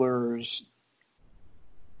wrestlers,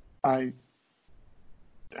 I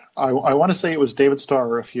want to say it was David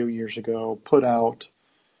Starr a few years ago, put out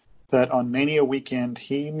that on Mania weekend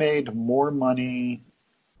he made more money,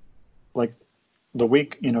 like the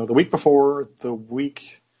week before, the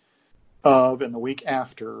week of, and the week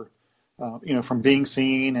after, from being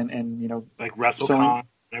seen and like WrestleCon and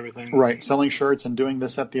everything, right? Selling shirts and doing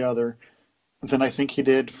this, that, the other. Than I think he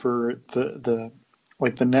did for the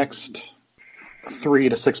next 3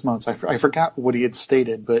 to 6 months. I forgot what he had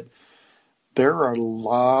stated, but there are a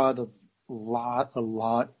lot of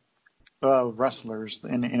wrestlers,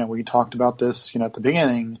 and we talked about this, at the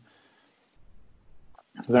beginning,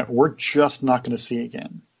 that we're just not going to see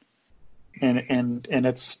again, and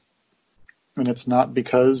it's not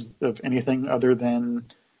because of anything other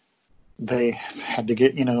than they had to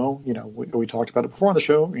get, we talked about it before on the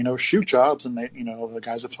show, shoot jobs, and they, the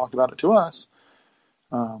guys have talked about it to us,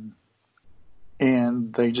 and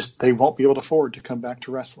they won't be able to afford to come back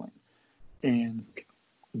to wrestling, and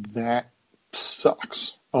that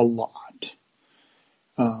sucks a lot.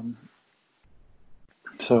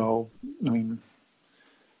 So I mean,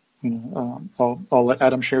 I'll let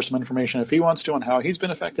Adam share some information if he wants to on how he's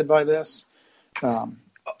been affected by this.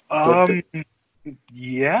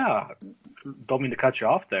 Yeah. Don't mean to cut you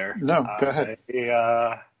off there. No, go ahead.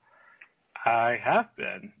 I have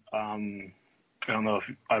been. I don't know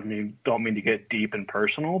don't mean to get deep and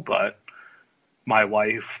personal, but my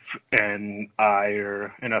wife and I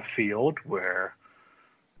are in a field where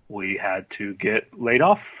we had to get laid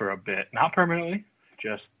off for a bit, not permanently,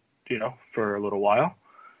 just, for a little while.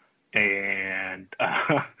 And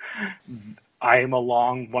I am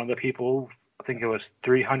along one of the people, I think it was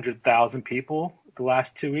 300,000 people the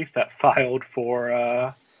last 2 weeks that filed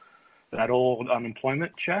for that old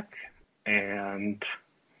unemployment check. And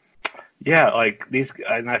yeah,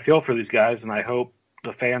 and I feel for these guys, and I hope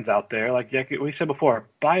the fans out there, like we said before,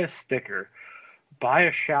 buy a sticker, buy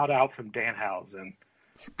a shout out from Danhausen.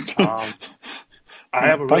 I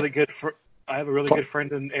have a really good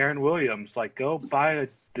friend in Aaron Williams. Like, go buy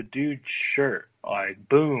the dude's shirt, like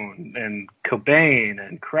Boone and Cobain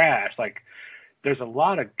and Crash. Like, there's a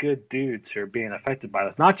lot of good dudes who are being affected by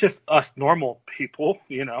this. Not just us normal people,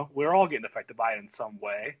 we're all getting affected by it in some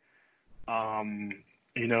way.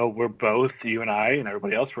 We're both, you and I and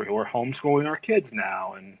everybody else, we're homeschooling our kids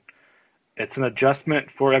now, and it's an adjustment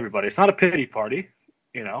for everybody. It's not a pity party,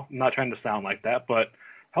 I'm not trying to sound like that, but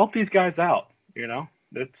help these guys out,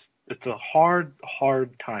 It's a hard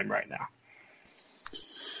time right now.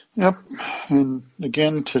 Yep. And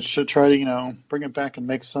again, to try to, bring it back and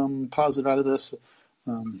make some positive out of this,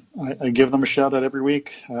 I give them a shout out every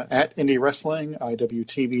week at Indie Wrestling,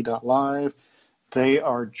 IWTV.live. They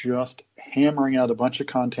are just hammering out a bunch of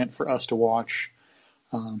content for us to watch.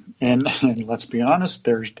 And let's be honest,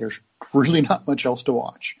 there's really not much else to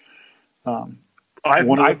watch.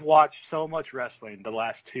 I've watched so much wrestling the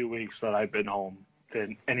last 2 weeks that I've been home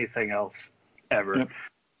than anything else ever. Yep.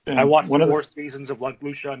 I watched 4 seasons of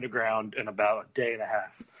Lucha Underground in about a day and a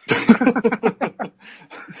half.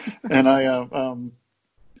 And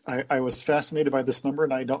I was fascinated by this number,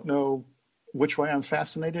 and I don't know which way I'm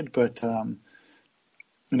fascinated, but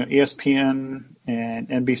ESPN and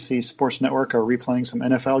NBC Sports Network are replaying some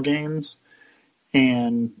NFL games,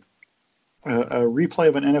 and a replay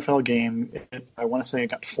of an NFL game, I want to say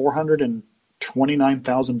it got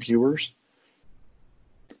 429,000 viewers,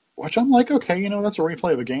 which I'm like, okay, that's a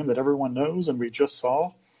replay of a game that everyone knows and we just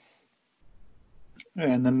saw.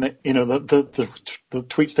 And then the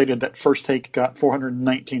tweet stated that First Take got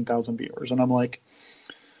 419,000 viewers, and I'm like,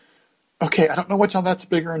 okay, I don't know which one that's a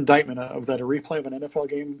bigger indictment of, that a replay of an NFL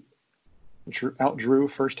game outdrew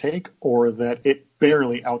First Take, or that it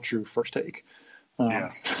barely outdrew First Take. So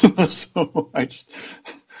I'm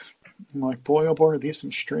like, boy, oh boy, are these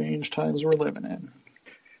some strange times we're living in.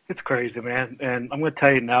 It's crazy, man. And I'm going to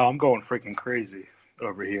tell you now, I'm going freaking crazy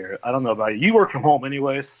over here. I don't know about you. You work from home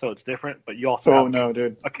anyways, so it's different, but you also have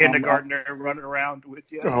a kindergartner running around with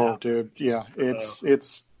you. Oh, dude, yeah.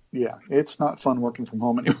 It's not fun working from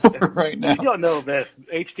home anymore right now. You don't know that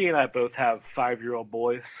HD and I both have 5-year-old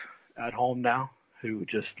boys at home now who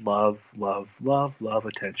just love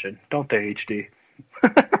attention. Don't they, HD?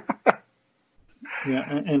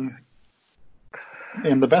 Yeah,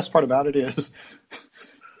 and the best part about it is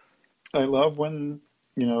I love when,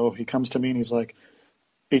 he comes to me and he's like,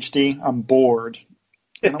 HD, I'm bored.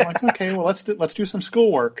 And I'm like, okay, well, let's do some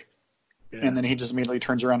schoolwork. Yeah. And then he just immediately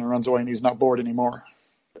turns around and runs away, and he's not bored anymore.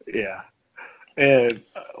 Yeah. And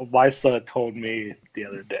my son told me the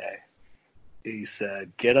other day, he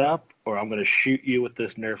said, get up or I'm going to shoot you with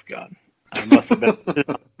this Nerf gun. I must have been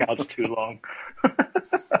on the couch too long.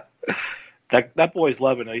 That boy's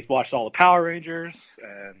loving it. He's watched all the Power Rangers,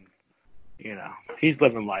 and, he's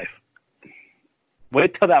living life.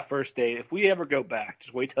 Wait till that first day. If we ever go back,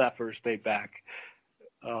 just wait till that first day back.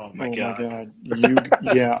 Oh my God.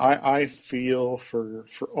 I feel for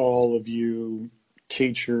all of you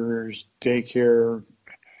teachers, daycare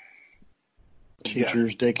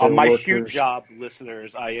daycare on my workers. shoot job,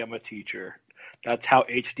 listeners, I am a teacher. That's how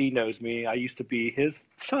HD knows me. I used to be his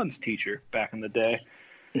son's teacher back in the day.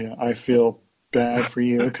 Yeah, I feel bad for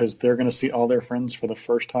you because they're going to see all their friends for the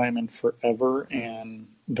first time in forever, and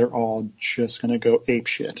they're all just going to go ape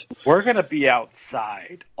shit. We're going to be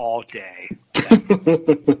outside all day.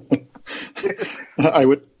 I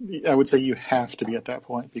would say you have to be at that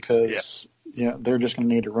point because they're just going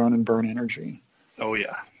to need to run and burn energy. Oh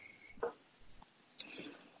yeah.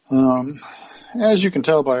 As you can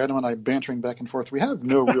tell by Adam and I bantering back and forth, we have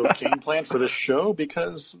no real game plan for this show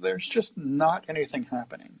because there's just not anything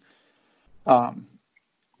happening.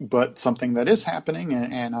 But something that is happening,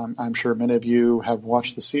 and I'm sure many of you have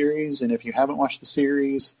watched the series, and if you haven't watched the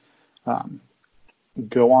series,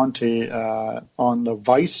 go on to on the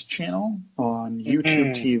Vice channel on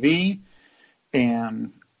YouTube TV,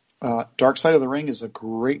 and Dark Side of the Ring is a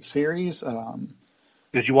great series.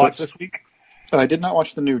 Did you watch this week? I did not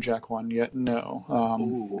watch the New Jack one yet,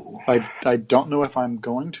 no. I don't know if I'm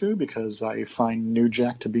going to because I find New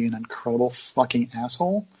Jack to be an incredible fucking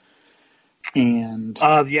asshole. And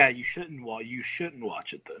yeah, you shouldn't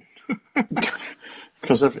watch it then.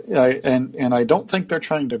 Because I don't think they're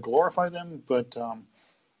trying to glorify them, but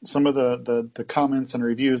some of the comments and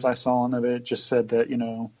reviews I saw on it just said that, you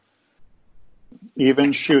know,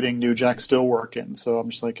 even shooting New Jack's still working. So I'm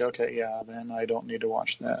just like, okay, yeah, then I don't need to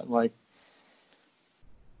watch that. Like,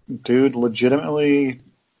 dude legitimately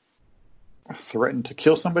threatened to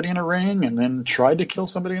kill somebody in a ring and then tried to kill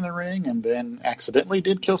somebody in the ring and then accidentally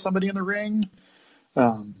did kill somebody in the ring. He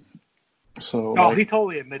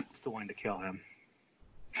totally admits to wanting to kill him.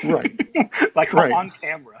 Right. On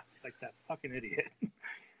camera. Like that fucking idiot.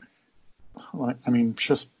 I mean,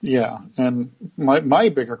 just, yeah. And my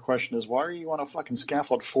bigger question is, why are you on a fucking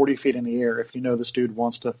scaffold 40 feet in the air if you know this dude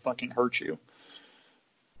wants to fucking hurt you?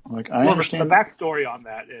 Like, I understand. The backstory on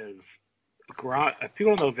that is, if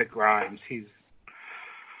people don't know Vic Grimes, he's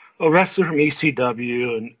a wrestler from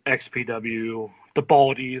ECW and XPW, the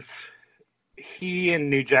Baldies. He and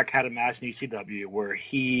New Jack had a match in ECW where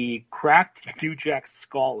he cracked New Jack's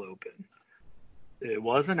skull open. It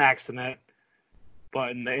was an accident, but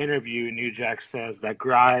in the interview, New Jack says that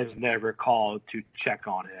Grimes never called to check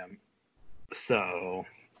on him. So,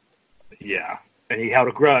 yeah. And he held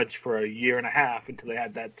a grudge for a year and a half until they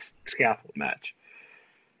had that scaffold match.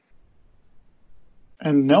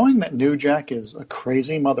 And knowing that New Jack is a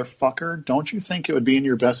crazy motherfucker, don't you think it would be in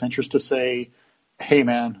your best interest to say, hey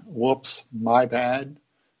man, whoops, my bad?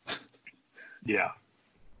 Yeah.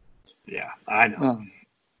 Yeah, I know.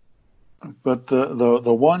 But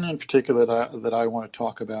the one in particular that I want to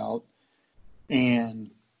talk about,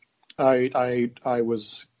 and I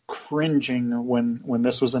was cringing when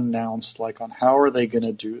this was announced, like, on how are they going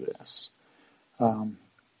to do this?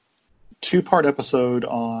 2-part episode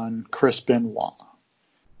on Chris Benoit.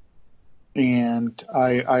 And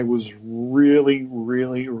I was really,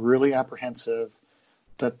 really, really apprehensive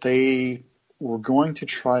that they were going to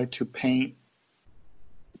try to paint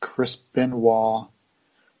Chris Benoit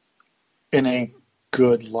in a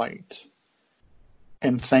good light.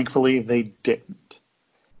 And thankfully they didn't.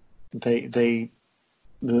 These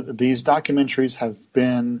documentaries have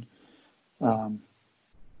been,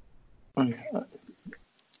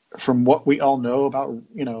 from what we all know about,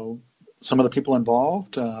 you know, some of the people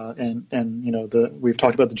involved, and you know, we've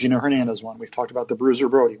talked about the Gino Hernandez one, we've talked about the Bruiser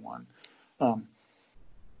Brody one.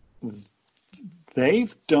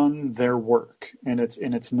 They've done their work, and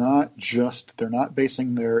it's not just, they're not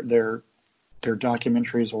basing their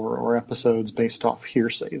documentaries or episodes based off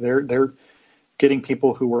hearsay. They're getting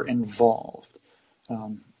people who were involved.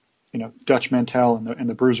 You know, Dutch Mantell in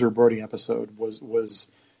the Bruiser Brody episode was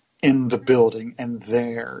in the building and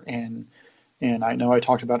there, and I know I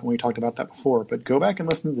talked about it when we talked about that before, but go back and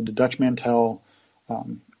listen to the Dutch Mantell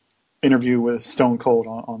interview with Stone Cold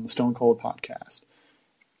on the Stone Cold podcast,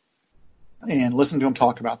 and listen to him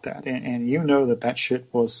talk about that, and you know that shit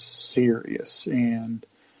was serious, and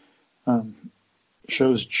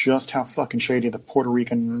shows just how fucking shady the Puerto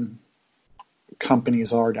Rican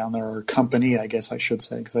companies are down there, or company, I guess I should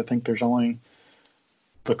say, because I think there's only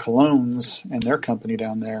the Colones and their company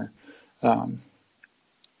down there.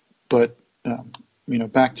 But you know,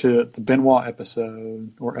 back to the Benoit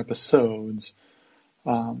episode or episodes,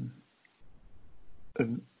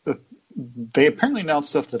 they apparently announced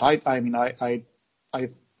stuff that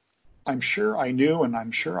I'm sure I knew, and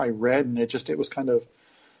I'm sure I read, and it was kind of,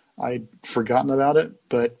 I'd forgotten about it.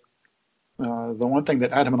 But the one thing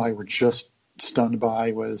that Adam and I were just stunned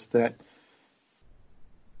by was that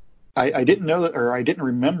I didn't know that, or I didn't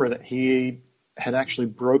remember that he had actually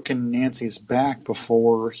broken Nancy's back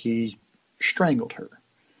before he strangled her,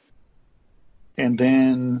 and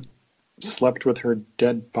then slept with her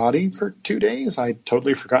dead body for 2 days. I'd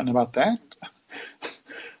totally forgotten about that.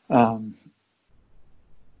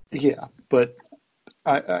 Yeah, but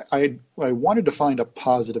I wanted to find a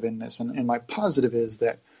positive in this, and my positive is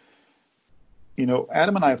that, you know,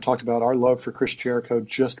 Adam and I have talked about our love for Chris Jericho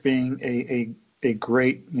just being a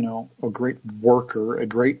great, you know, a great worker, a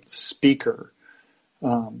great speaker.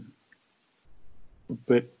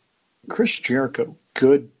 But Chris Jericho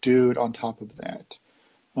good dude on top of that.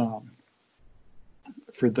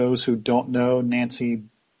 For those who don't know, Nancy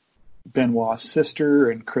Benoit's sister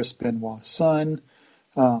and Chris Benoit's son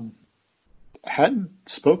hadn't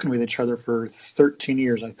spoken with each other for 13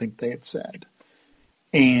 years, I think they had said.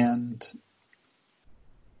 And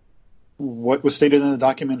what was stated in the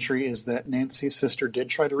documentary is that Nancy's sister did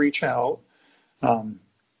try to reach out,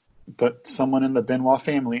 but someone in the Benoit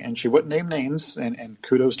family, and she wouldn't name names, and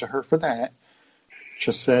kudos to her for that,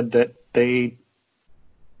 just said that they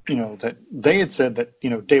had said that,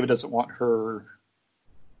 David doesn't want her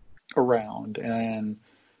around. And,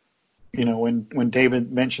 when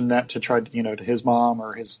David mentioned that to try to, to his mom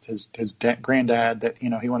or his granddad, that,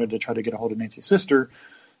 he wanted to try to get a hold of Nancy's sister,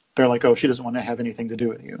 they're like, oh, she doesn't want to have anything to do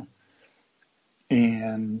with you.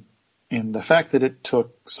 And the fact that it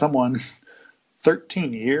took someone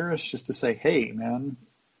 13 years just to say, hey, man,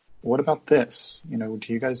 what about this? Do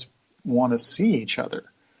you guys want to see each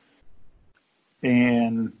other?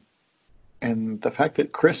 And the fact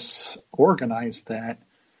that Chris organized that,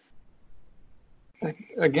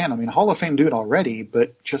 again, I mean, Hall of Fame dude already,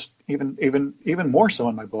 but just even more so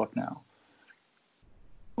in my book now.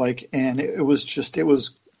 And it was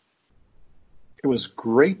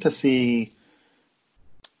great to see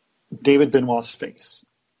David Benoit's face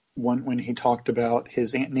when he talked about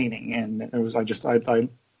his Aunt Nene, and it was I just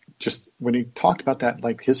when he talked about that,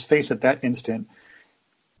 like his face at that instant,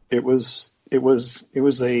 it was a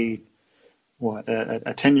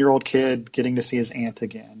 10-year-old kid getting to see his aunt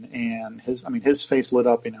again, and his face lit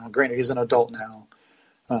up. Granted, he's an adult now,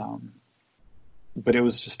 but it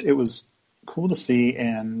was cool to see.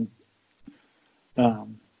 And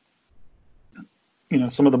some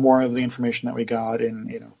of the more of the information that we got,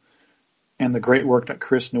 and the great work that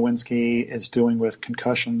Chris Nowinski is doing with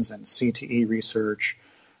concussions and CTE research,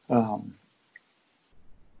 and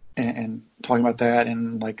talking about that,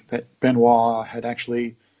 and like that Benoit had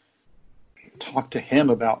actually talked to him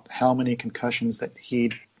about how many concussions that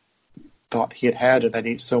he thought he had,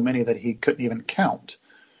 and so many that he couldn't even count.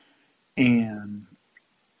 And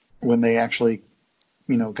when they actually,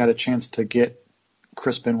 got a chance to get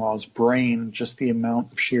Chris Benoit's brain, just the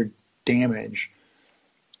amount of sheer damage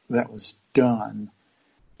that was done,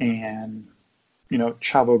 and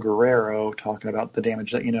Chavo Guerrero talking about the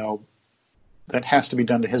damage that that has to be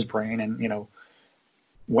done to his brain, and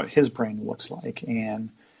what his brain looks like.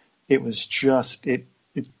 And it was just it's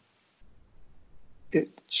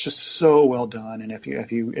just so well done. And if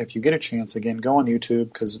you get a chance, again, go on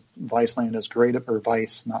YouTube, because Viceland is great, or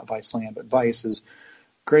Vice, not Viceland, but Vice is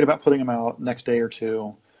great about putting them out next day or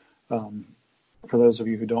two. For those of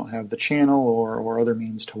you who don't have the channel or other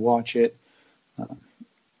means to watch it,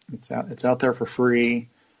 it's out there for free.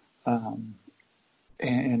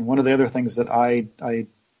 And one of the other things that I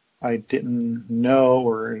didn't know,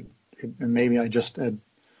 or maybe I just had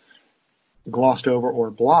glossed over or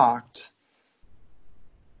blocked,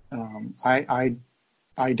 I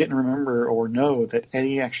didn't remember or know that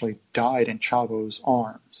Eddie actually died in Chavo's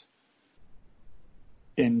arms.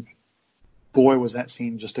 And boy, was that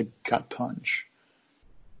scene just a gut punch.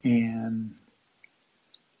 And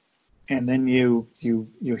then you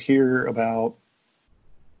hear about,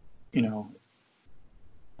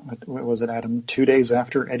 what was it, Adam? 2 days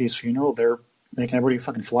after Eddie's funeral, they're making everybody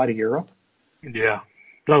fucking fly to Europe. Yeah.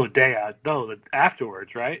 No,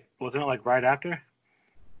 afterwards, right? Wasn't it like right after?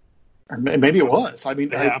 Or maybe it was. I'm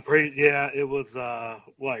pretty. Yeah, it was.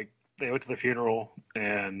 Like they went to the funeral,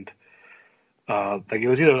 and it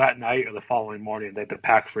was either that night or the following morning. They had to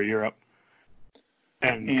pack for Europe.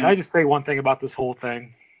 And can I just say one thing about this whole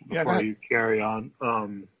thing before you carry on?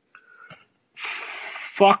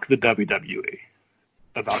 Fuck the WWE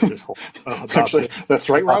about this whole. Actually, that's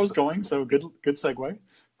right where I was going. So good segue.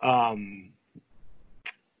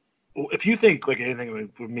 If you think like anything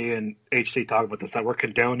with me and HC talk about this, that we're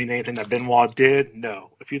condoning anything that Benoit did,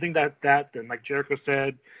 no. If you think that, then like Jericho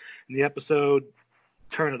said in the episode,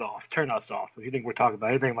 turn it off. Turn us off. If you think we're talking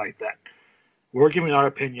about anything like that, we're giving our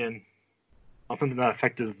opinion on something that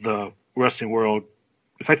affected the wrestling world,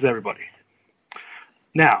 affected everybody.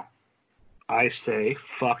 Now, I say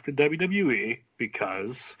fuck the WWE,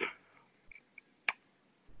 because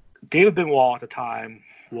David Benoit at the time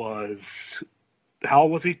was, how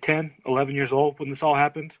old was he? 10, 11 years old when this all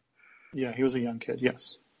happened? Yeah, he was a young kid,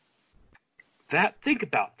 yes. Think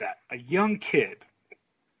about that. A young kid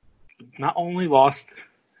not only lost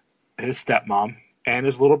his stepmom and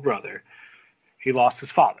his little brother, he lost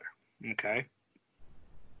his father. Okay?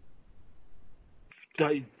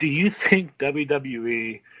 Do you think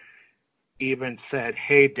WWE even said,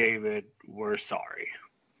 hey, David, we're sorry?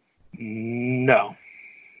 No.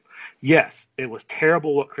 Yes, it was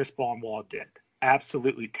terrible what Chris Benoit did.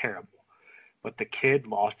 Absolutely terrible. But the kid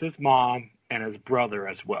lost his mom and his brother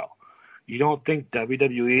as well. You don't think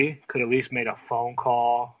WWE could at least made a phone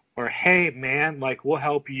call or, hey, man, like, we'll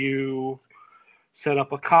help you set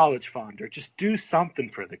up a college fund or just do something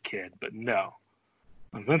for the kid? But no.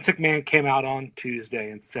 When Vince McMahon came out on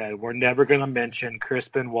Tuesday and said, we're never going to mention Chris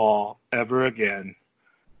Benoit ever again,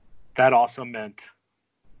 that also meant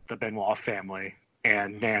the Benoit family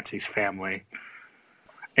and Nancy's family.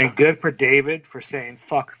 And good for David for saying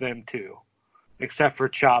fuck them too, except for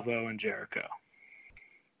Chavo and Jericho.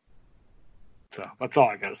 So that's all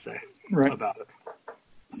I got to say about it.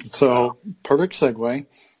 So perfect segue.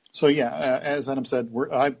 So yeah, as Adam said,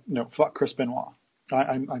 fuck Chris Benoit.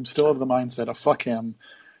 I'm still of the mindset of fuck him.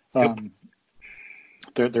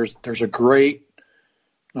 There's a great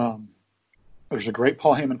Paul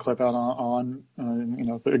Heyman clip out on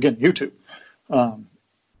again YouTube,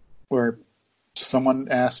 where someone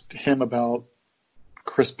asked him about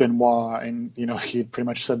Chris Benoit, and he pretty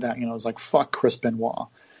much said that it was like fuck Chris Benoit,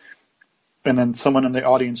 and then someone in the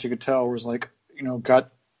audience you could tell was like got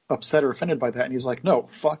upset or offended by that, and he's like, no,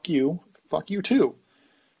 fuck you too.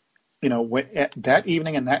 At that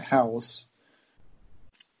evening in that house,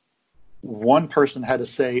 one person had to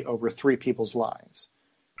say over 3 people's lives.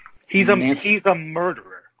 He's a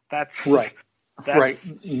murderer. That's right. Right.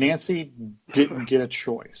 Nancy didn't get a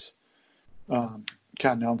choice. God,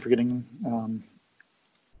 now I'm forgetting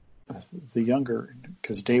the younger,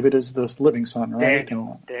 because David is the living son, right?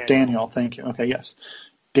 Daniel. Thank you. Okay, yes.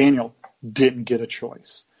 Daniel didn't get a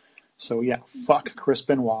choice. So yeah, fuck Chris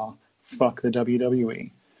Benoit. Fuck the WWE.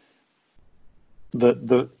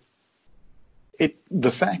 The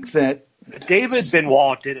fact that David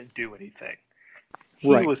Benoit didn't do anything. He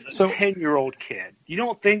was a 10-year-old kid. You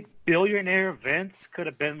don't think billionaire Vince could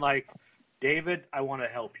have been like, David, I want to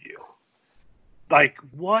help you? Like,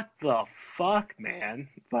 what the fuck, man?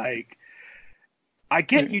 Like, I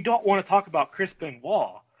get you don't want to talk about Chris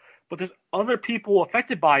Benoit, but there's other people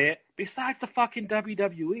affected by it besides the fucking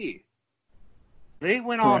WWE. They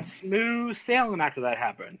went on smooth sailing after that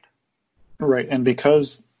happened. Right, and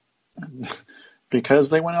because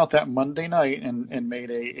they went out that Monday night and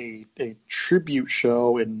made a tribute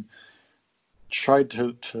show and tried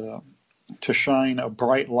to shine a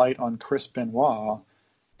bright light on Chris Benoit,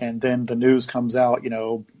 and then the news comes out,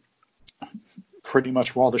 pretty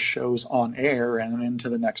much while the show's on air and into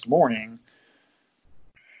the next morning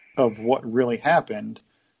of what really happened.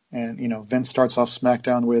 And, Vince starts off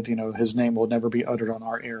SmackDown with, his name will never be uttered on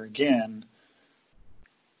our air again.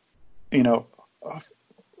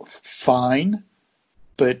 Fine.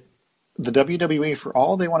 But the WWE, for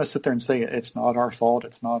all they want to sit there and say, it's not our fault,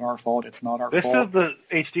 it's not our fault, it's not our fault.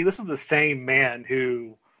 This is the same man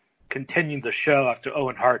who continued the show after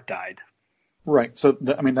Owen Hart died. Right. So,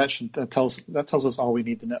 that tells us all we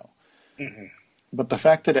need to know. Mm-hmm. But the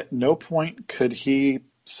fact that at no point could he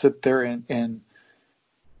sit there and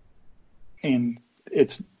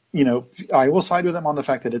it's, I will side with him on the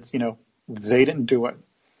fact that it's, they didn't do it,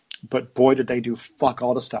 but boy, did they do fuck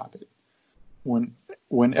all to stop it.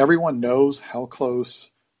 When everyone knows how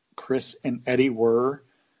close Chris and Eddie were,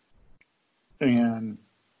 and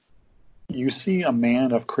you see a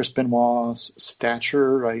man of Chris Benoit's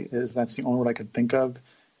stature, right? That's the only word I could think of,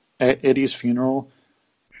 at Eddie's funeral,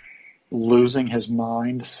 losing his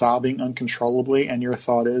mind, sobbing uncontrollably, and your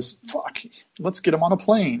thought is, fuck, let's get him on a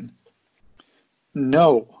plane.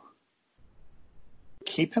 No.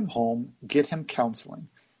 Keep him home, get him counseling.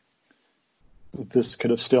 This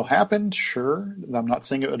could have still happened, sure. I'm not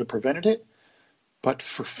saying it would have prevented it, but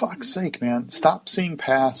for fuck's sake, man, stop seeing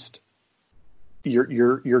past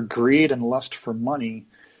your greed and lust for money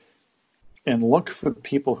and look for the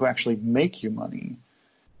people who actually make you money.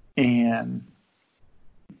 And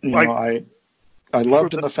I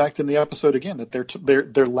loved in the fact in the episode again that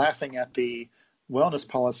they're laughing at the wellness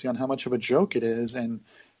policy on how much of a joke it is, and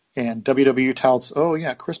WWE touts, oh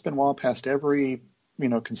yeah, Chris Benoit passed every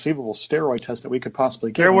conceivable steroid test that we could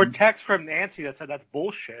possibly get. There were texts from Nancy that said that's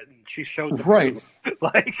bullshit, and she showed the right,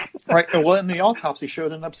 like right. Well, in the autopsy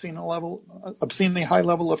showed an obscenely high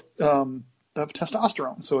level of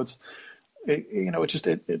testosterone. So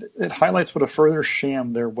it highlights what a further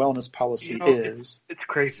sham their wellness policy is. It's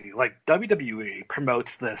crazy. Like WWE promotes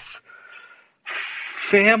this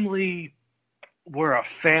family. We're a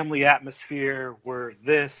family atmosphere. We're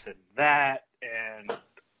this and that, and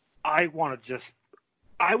I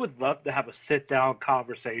would love to have a sit-down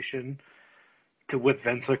conversation with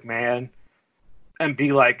Vince McMahon and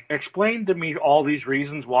be like, explain to me all these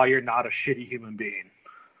reasons why you're not a shitty human being.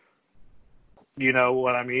 You know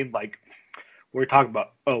what I mean? Like, We're talking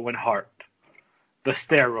about Owen Hart, the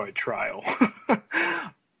steroid trial,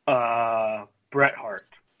 Bret Hart,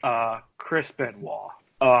 Chris Benoit.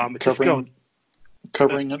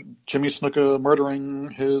 Covering Jimmy Snuka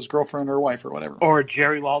murdering his girlfriend or wife or whatever. Or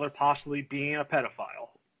Jerry Lawler possibly being a pedophile.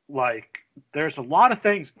 Like, there's a lot of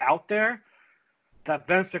things out there that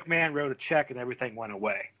Vince McMahon wrote a check and everything went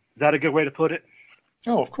away. Is that a good way to put it?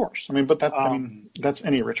 Oh, of course. I mean, but that's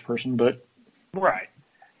any rich person, but... Right.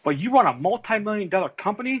 But you run a multi-million-dollar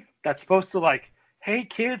company that's supposed to, like, hey,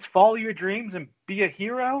 kids, follow your dreams and be a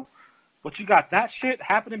hero, but you got that shit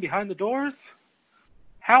happening behind the doors?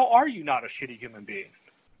 How are you not a shitty human being?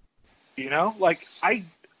 You know? Like, I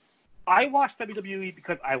watch WWE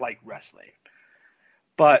because I like wrestling.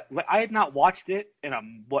 But I had not watched it in a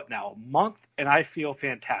month, and I feel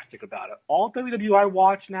fantastic about it. All WWE I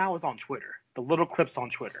watch now is on Twitter. The little clips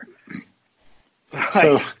on Twitter.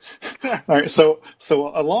 So, all right. So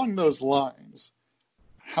along those lines,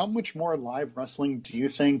 how much more live wrestling do you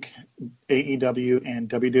think AEW and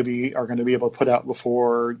WWE are going to be able to put out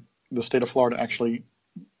before the state of Florida actually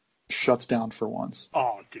shuts down for once?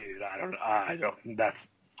 Oh, dude, I don't. That's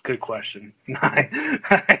a good question.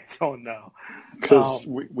 I don't know. Because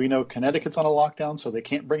we know Connecticut's on a lockdown, so they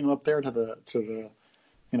can't bring them up there to the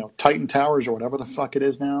Titan Towers or whatever the fuck it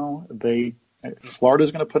is now.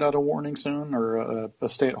 Florida's going to put out a warning soon, or a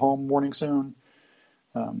stay-at-home warning soon.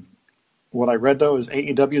 What I read though is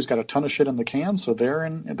AEW's got a ton of shit in the can, so they're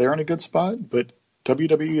in a good spot. But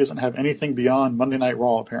WWE doesn't have anything beyond Monday Night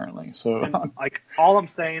Raw apparently. So, like, all I'm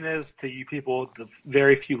saying is to you people, the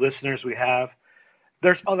very few listeners we have,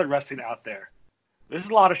 there's other wrestling out there. There's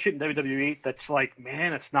a lot of shit in WWE that's like,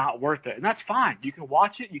 man, it's not worth it. And that's fine. You can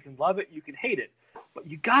watch it, you can love it, you can hate it. But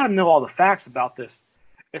you got to know all the facts about this.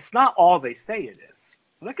 It's not all they say it is.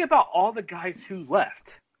 Look about all the guys who left.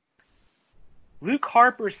 Luke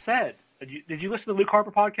Harper said, did you listen to the Luke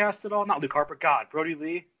Harper podcast at all? Not Luke Harper, God, Brody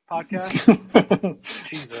Lee podcast?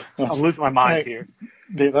 Jesus, I'm losing my mind here.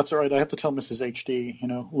 That's all right. I have to tell Mrs. HD,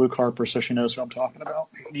 Luke Harper, so she knows who I'm talking about.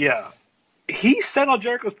 Yeah. He said on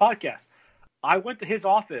Jericho's podcast, I went to his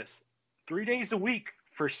office 3 days a week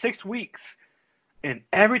for 6 weeks, and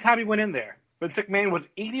every time he went in there, Vince McMahon was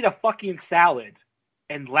eating a fucking salad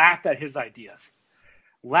and laughed at his ideas.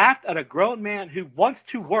 Laughed at a grown man who wants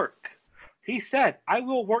to work. He said, I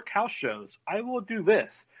will work house shows. I will do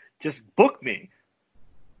this. Just book me.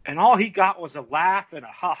 And all he got was a laugh and a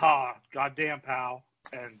ha-ha, goddamn pal,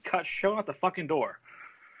 and showing out the fucking door.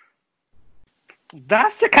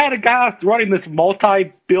 That's the kind of guy that's running this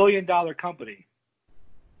multi-billion-dollar company.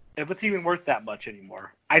 If it's even worth that much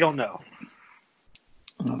anymore, I don't know.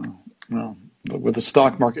 Well, with the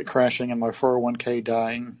stock market crashing and my 401k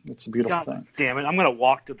dying, it's a beautiful thing. Damn it! I'm gonna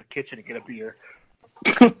walk to the kitchen and get a beer.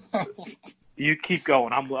 You keep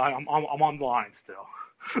going. I'm on the line still.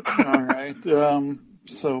 All right.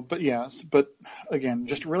 But again,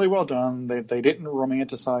 just really well done. They didn't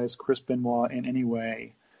romanticize Chris Benoit in any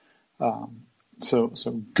way. So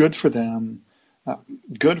good for them.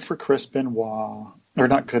 Good for Chris Benoit. Or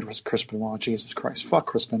not good for Chris Benoit. Jesus Christ. Fuck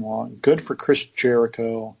Chris Benoit. Good for Chris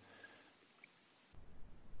Jericho.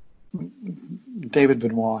 David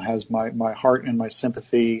Benoit has my heart and my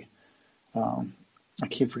sympathy. I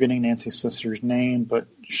keep forgetting Nancy's sister's name, but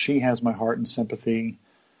she has my heart and sympathy.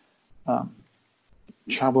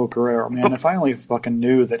 Chavo Guerrero, man, if I only fucking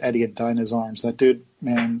knew that Eddie had died in his arms, that dude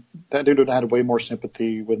would have had way more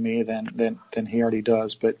sympathy with me than he already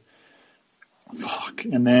does. But fuck.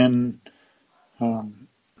 And then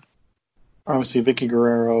obviously Vicky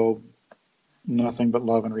Guerrero, nothing but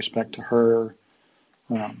love and respect to her.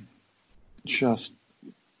 Just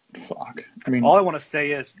fuck. I mean, all I want to say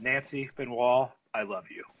is, Nancy Benoit, I love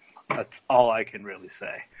you. That's all I can really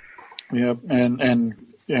say. Yep,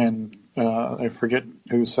 and I forget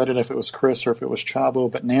who said it, if it was Chris or if it was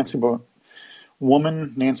Chavo, but Nancy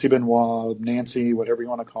Benoit, Nancy, whatever you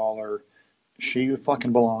want to call her, she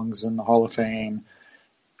fucking belongs in the Hall of Fame,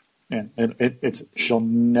 and it's she'll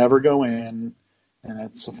never go in, and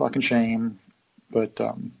it's a fucking shame, but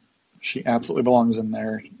she absolutely belongs in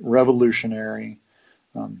there. Revolutionary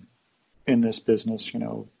in this business,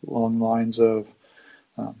 along the lines of,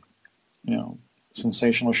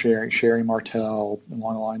 sensational Sherry Martel,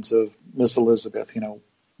 along the lines of Miss Elizabeth.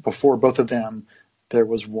 Before both of them, there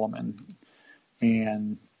was Woman,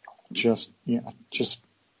 and just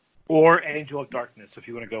or Angel of Darkness, if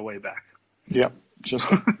you want to go way back. Yep,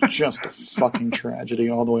 just a fucking tragedy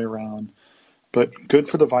all the way around. But good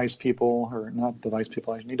for the Vice people, or not the Vice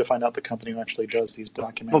people. I need to find out the company who actually does these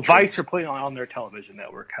documentaries. Well, Vice are putting on their television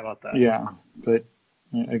network. How about that? Yeah, but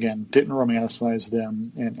again, didn't romanticize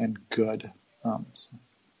them, and good.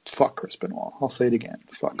 fuck Chris Benoit. I'll say it again.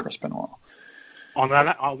 Fuck Chris Benoit. On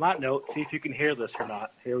that note, see if you can hear this or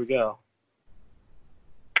not. Here we go.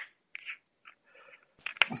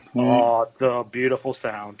 Oh, the beautiful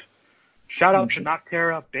sound. Shout out to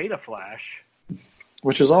Noctera Beta Flash.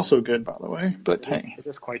 Which is also good, by the way. But hey. It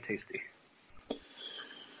is quite tasty.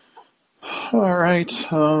 All right.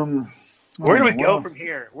 Where do we go from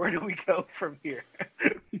here?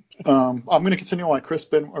 I'm going to continue on Chris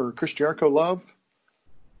Jericho love.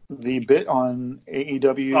 The bit on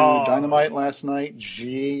AEW Dynamite last night.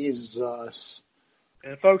 Jesus.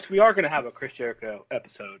 And folks, we are going to have a Chris Jericho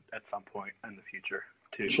episode at some point in the future,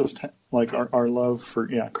 too. Just like our love for,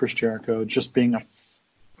 Chris Jericho just being a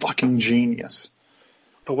fucking genius.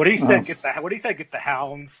 But what he said, get the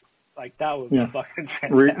hounds. Like, that was fucking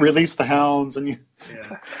fantastic. Release the hounds, and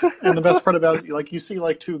and the best part about it, like, you see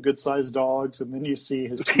like two good-sized dogs, and then you see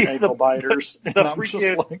his two ankle biters, and I'm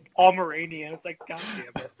just like, Pomeranian. It's like, God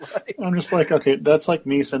damn it! Like, I'm just like, okay, that's like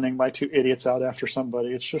me sending my two idiots out after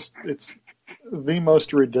somebody. It's the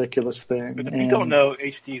most ridiculous thing. But if you don't know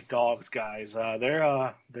HD's dogs, guys,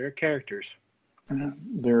 they're characters.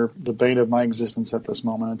 They're the bane of my existence at this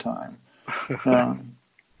moment in time.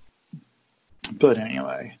 But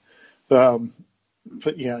anyway.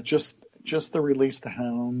 But yeah, just the release the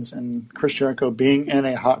hounds and Chris Jericho being in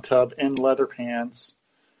a hot tub in leather pants.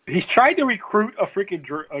 He's trying to recruit a freaking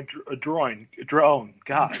drone.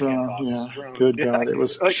 God, drone. Good God, it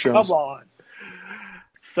was like, just come on.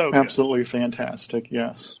 So absolutely fantastic.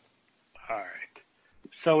 Yes. All right.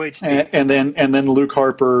 So HD. And then Luke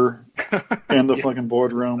Harper in the fucking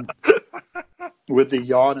boardroom with the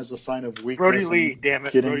yawn as a sign of weakness. Brody Lee, damn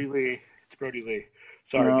it, Brody Lee. It's Brody Lee.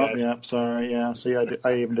 Sorry, guys. Yeah, sorry. Yeah, see,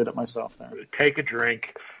 I even did it myself there. Take a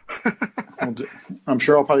drink. I'm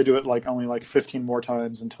sure I'll probably do it only 15 more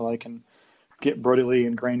times until I can get Brody Lee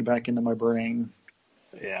ingrained back into my brain.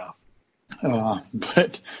 Yeah.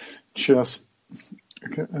 But just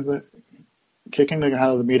kicking the guy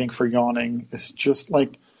out of the meeting for yawning is just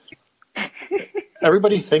like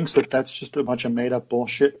everybody thinks that's just a bunch of made up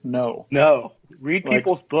bullshit. No. Read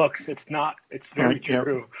people's books. It's not. It's very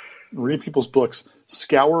true. Read people's books.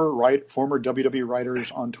 Scour former WWE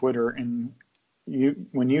writers on Twitter, and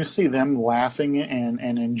when you see them laughing and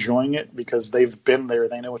enjoying it because they've been there,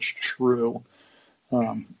 they know it's true.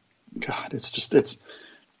 God,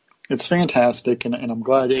 it's fantastic, and I'm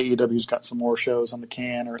glad AEW's got some more shows on the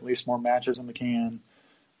can, or at least more matches in the can.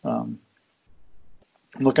 I'm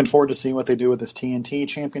looking forward to seeing what they do with this TNT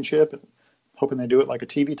Championship. Hoping they do it like a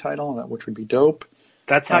TV title, which would be dope.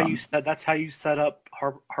 That's how you set up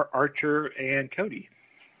Archer and Cody.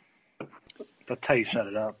 That's how you set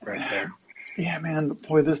it up right there. Yeah, man.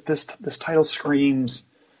 Boy, this title screams.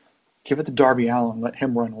 Give it to Darby Allin. Let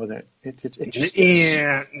him run with it. It just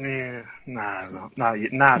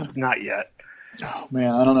not yet. Oh man,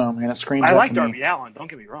 I don't know, man. It screams. I like Darby Allin. Don't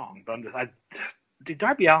get me wrong, but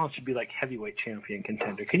Darby Allin should be like heavyweight champion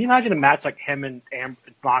contender. Can you imagine a match like him and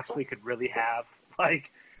Moxley could really have? Like,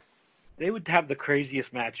 they would have the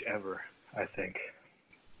craziest match ever, I think.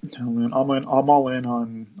 Oh, man, I'm all in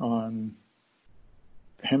on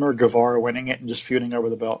him or Guevara winning it and just feuding over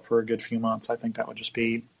the belt for a good few months. I think that would just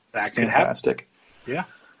be fantastic. Yeah.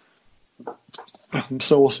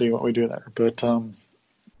 So we'll see what we do there. But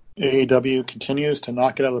AEW continues to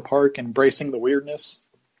knock it out of the park, embracing the weirdness,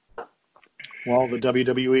 while the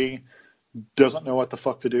WWE doesn't know what the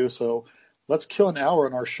fuck to do. So let's kill an hour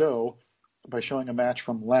on our show by showing a match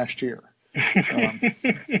from last year.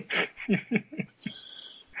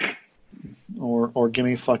 Or give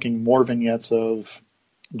me fucking more vignettes of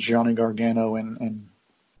Johnny Gargano and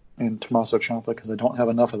Tommaso Ciampa, because I don't have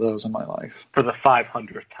enough of those in my life. For the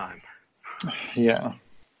 500th time. Yeah.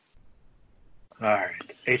 All right.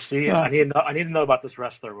 HC, I need to know about this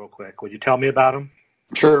wrestler real quick. Would you tell me about him?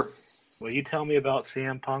 Sure. Will you tell me about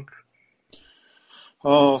CM Punk?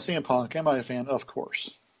 Oh, CM Punk. Am I a fan? Of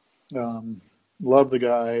course. Love the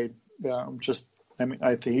guy.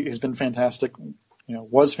 I think he's been fantastic.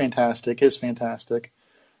 Was fantastic, is fantastic.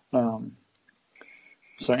 So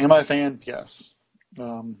am I a fan? Yes.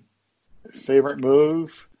 Favorite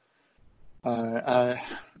move? I'm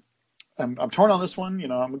torn on this one.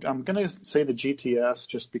 I'm going to say the GTS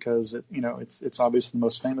just because it's obviously the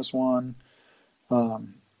most famous one.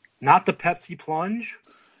 Not the Pepsi Plunge?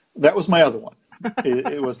 That was my other one.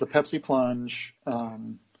 It was the Pepsi Plunge.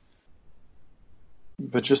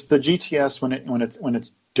 But just the GTS when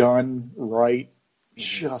it's done right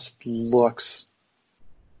just looks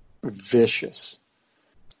vicious.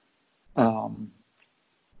 And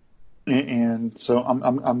so I'm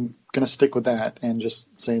going to stick with that and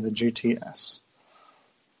just say the GTS.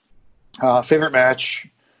 Favorite match?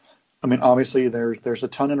 I mean, obviously there's a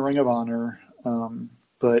ton in Ring of Honor,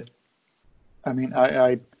 but I mean,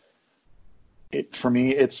 for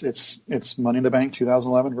me, it's Money in the Bank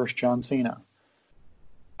 2011 versus John Cena.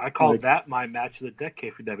 I called that my match of the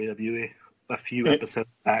decade for WWE a few episodes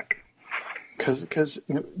back. Because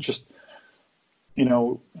just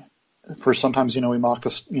for sometimes we mock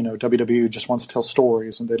this. WWE just wants to tell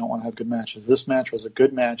stories and they don't want to have good matches. This match was a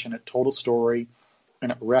good match and it told a story,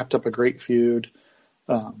 and it wrapped up a great feud,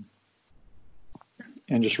 and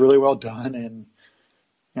just really well done,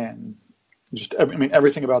 and just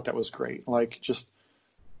everything about that was great. Like, just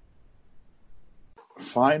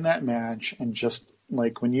find that match and just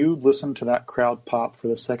like when you listen to that crowd pop for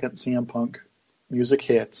the second CM Punk music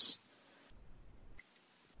hits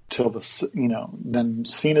till then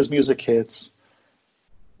Cena's music hits,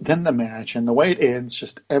 then the match and the way it ends,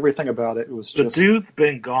 just everything about it was just. The dude's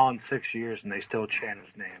been gone 6 years and they still chant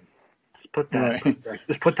his name.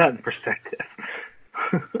 Just put that in perspective.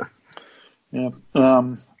 Yeah.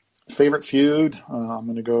 Favorite feud? I'm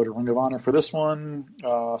going to go to Ring of Honor for this one.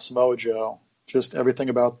 Samoa Joe. Just everything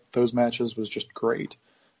about those matches was just great.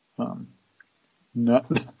 No,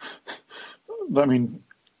 I mean,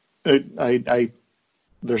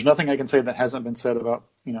 there's nothing I can say that hasn't been said about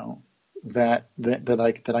that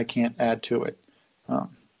I can't add to it.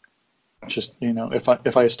 Just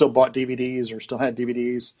if I still bought DVDs or still had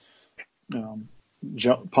DVDs,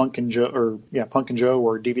 Punk and Joe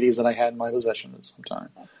were DVDs that I had in my possession at some time.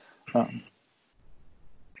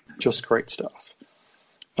 Just great stuff.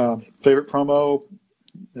 Favorite promo,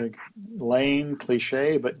 lame,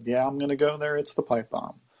 cliche, but yeah, I'm gonna go there. It's the pipe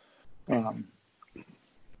bomb.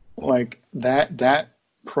 Like that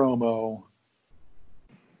promo.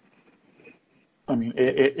 I mean,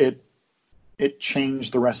 it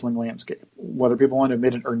changed the wrestling landscape, whether people want to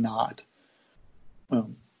admit it or not.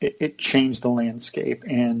 It changed the landscape,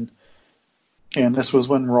 and this was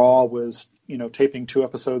when Raw was taping 2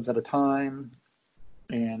 episodes at a time,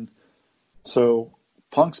 and so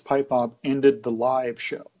Punk's pipe bomb ended the live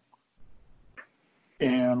show.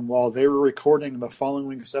 And while they were recording the following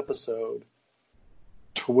week's episode,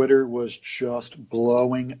 Twitter was just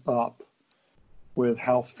blowing up with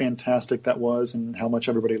how fantastic that was and how much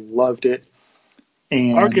everybody loved it.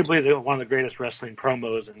 And arguably one of the greatest wrestling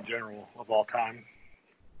promos in general of all time.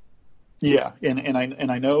 Yeah,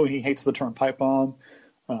 and I know he hates the term pipe bomb,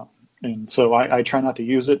 and so I try not to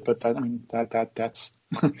use it. But that's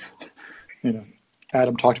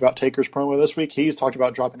Adam talked about Taker's promo this week. He's talked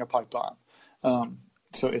about dropping a pipe bomb.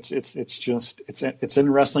 So it's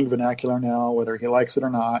in wrestling vernacular now, whether he likes it or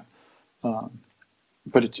not.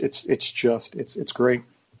 But it's great.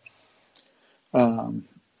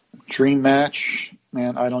 Dream match,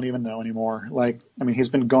 man, I don't even know anymore. He's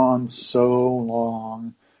been gone so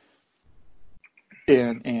long.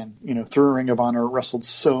 And through Ring of Honor, wrestled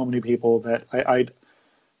so many people that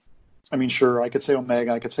sure, I could say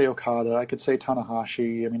Omega, I could say Okada, I could say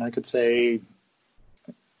Tanahashi, I could say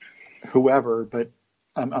whoever, but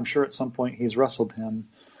I'm sure at some point he's wrestled him.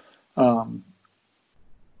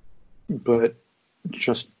 But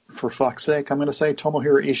just for fuck's sake, I'm going to say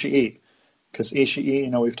Tomohiro Ishii, because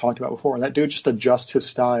Ishii, we've talked about before, that dude just adjusts his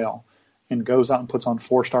style and goes out and puts on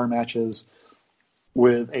 4-star matches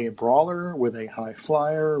with a brawler, with a high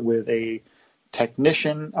flyer, with a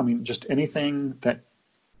technician. Just anything that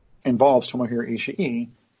involves Tomohiro Ishii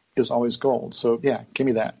is always gold. So, yeah, give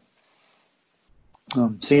me that.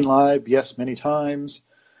 Seen live, yes, many times.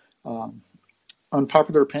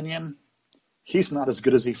 Unpopular opinion, he's not as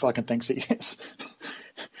good as he fucking thinks he is.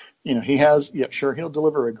 He has, sure, he'll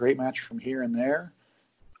deliver a great match from here and there.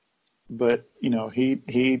 But,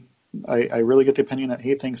 I really get the opinion that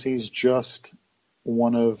he thinks he's just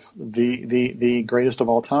one of the greatest of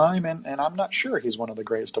all time, and I'm not sure he's one of the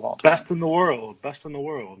greatest of all time. Best in the world.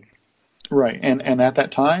 Right, and at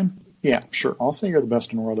that time, yeah, sure, I'll say you're the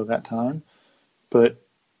best in the world at that time, but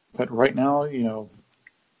right now,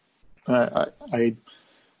 I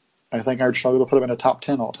think I'd struggle to put him in a top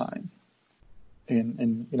 10 all time,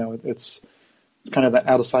 and it's kind of that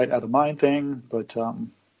out of sight, out of mind thing, but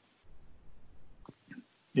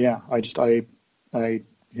yeah, he's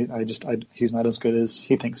not as good as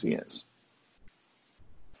he thinks he is.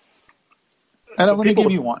 And let me give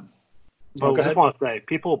you one. But I just want to say,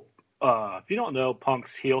 people, if you don't know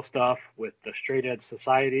Punk's heel stuff with the Straight Edge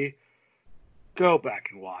Society, go back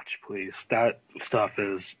and watch, please. That stuff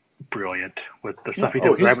is brilliant with the stuff he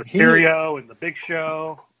did with Mysterio and the Big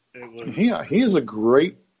Show. He's a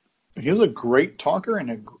great talker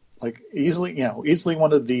and easily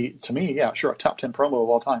one of the, to me, yeah, sure, a top 10 promo of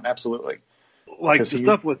all time, absolutely. Like the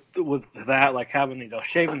stuff with that, like having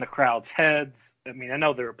shaving the crowd's heads. I mean, I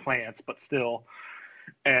know there are plants, but still,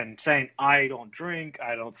 and saying I don't drink,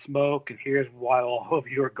 I don't smoke, and here's why all of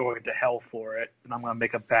you are going to hell for it, and I'm going to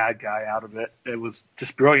make a bad guy out of it. It was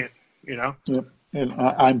just brilliant, Yep. And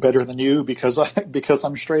I'm better than you because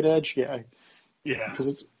I'm straight edge. Yeah. Yeah.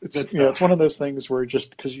 Because it's one of those things where just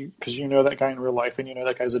because you know that guy in real life and you know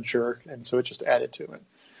that guy's a jerk, and so it just added to it.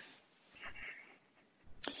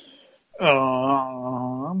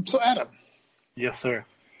 So Adam. Yes, sir.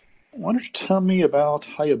 Why don't you tell me about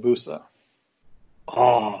Hayabusa?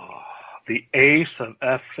 Oh, the ace of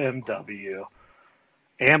FMW.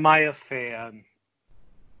 Am I a fan?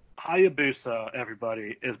 Hayabusa,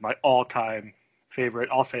 everybody, is my all-time favorite.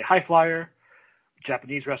 I'll say high flyer,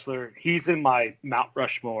 Japanese wrestler. He's in my Mount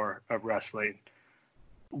Rushmore of wrestling.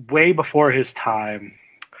 Way before his time.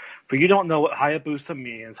 But you don't know what Hayabusa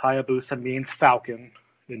means falcon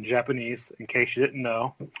in Japanese, in case you didn't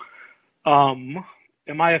know.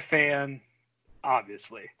 Am I a fan?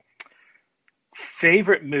 Obviously.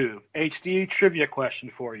 Favorite move? HD trivia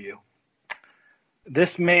question for you.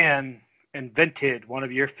 This man invented one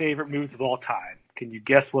of your favorite moves of all time. Can you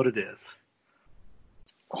guess what it is?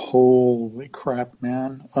 Holy crap,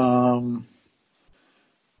 man. I'm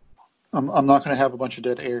not going to have a bunch of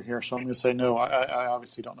dead air here, so I'm going to say no. I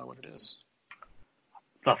obviously don't know what it is.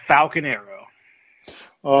 The Falcon Arrow.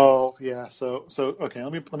 Oh, yeah. So okay,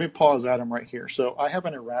 let me pause Adam right here. So I have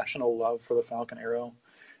an irrational love for the Falcon Arrow,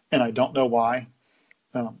 and I don't know why.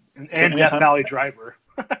 And Death Valley Driver.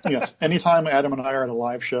 Yes. Anytime Adam and I are at a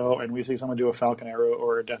live show and we see someone do a Falcon Arrow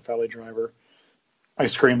or a Death Valley Driver, I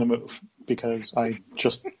scream the move because I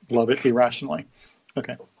just love it irrationally.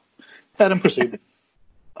 Okay. Adam, proceed.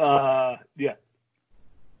 Yeah.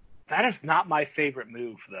 That is not my favorite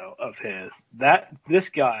move, though, of his. This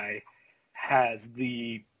guy has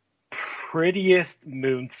the prettiest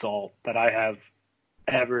moonsault that I have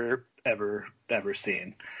ever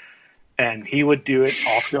seen. And he would do it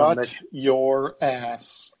off. Shut your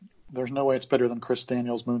ass. There's no way it's better than Chris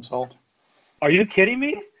Daniels' moonsault. Are you kidding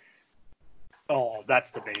me? Oh,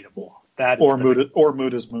 that's debatable. Or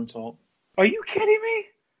Muda's moonsault. Are you kidding me?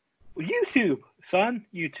 YouTube, son.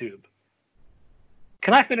 YouTube.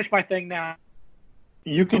 Can I finish my thing now?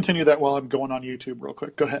 You continue that while I'm going on YouTube real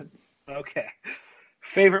quick. Go ahead. Okay.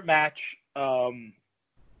 Favorite match, Hayabusa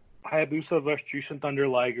vs. Jushin Thunder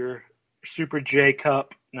Liger, Super J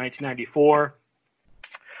Cup, 1994.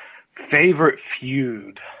 Favorite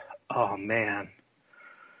feud. Oh, man.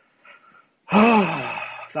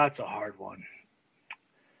 That's a hard one.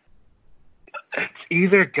 It's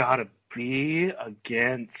either got to be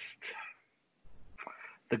against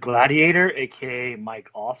the Gladiator, a.k.a. Mike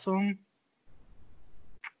Awesome,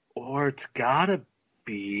 or it's got to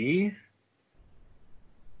be...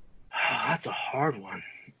 that's a hard one.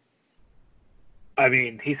 I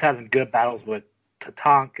mean, he's having good battles with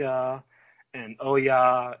Tatanka and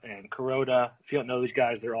Oya and Kuroda. If you don't know these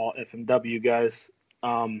guys, they're all FMW guys.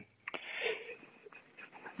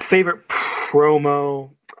 Favorite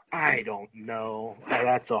promo? I don't know.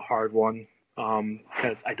 That's a hard one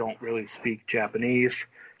because I don't really speak Japanese.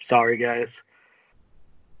 Sorry, guys.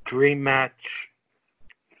 Dream match?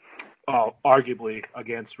 Arguably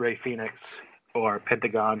against Rey Fenix or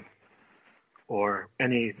Pentagon or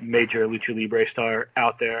any major Lucha Libre star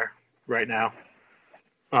out there right now.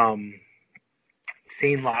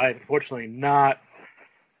 Seen live, unfortunately not.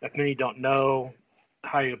 If many don't know,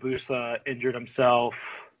 Hayabusa injured himself.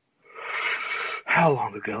 How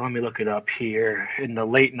long ago? Let me look it up here. In the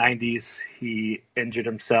late 90s, he injured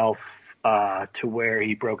himself to where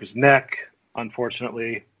he broke his neck,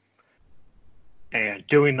 unfortunately. And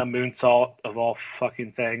doing the moonsault of all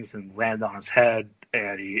fucking things and landed on his head.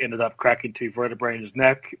 And he ended up cracking 2 vertebrae in his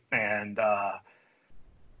neck. And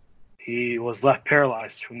he was left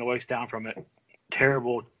paralyzed from the waist down from it.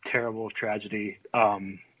 Terrible, terrible tragedy.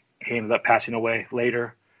 He ended up passing away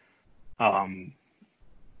later. Gone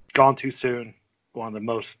too soon. One of the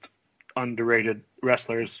most underrated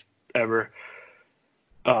wrestlers ever.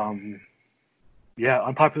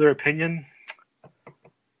 Unpopular opinion.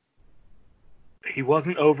 He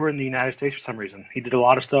wasn't over in the United States for some reason. He did a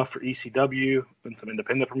lot of stuff for ECW and some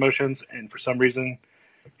independent promotions, and for some reason,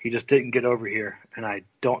 he just didn't get over here, and I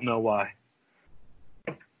don't know why.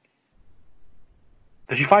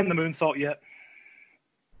 Did you find the moonsault yet?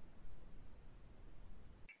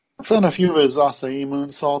 I found a few of his Asai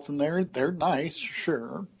moonsaults in there. They're nice,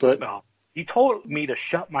 sure, but No. You told me to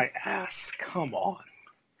shut my ass. Come on.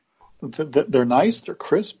 They're nice. They're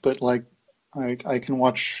crisp, but like I can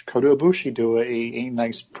watch Kota Ibushi do a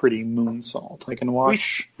nice, pretty moonsault. I can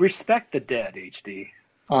watch. Respect the dead, HD.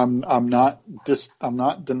 I'm not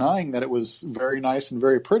denying that it was very nice and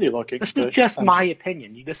very pretty looking. This but is just my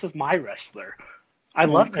opinion. This is my wrestler. I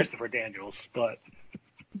love Christopher Daniels, but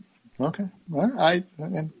okay, well,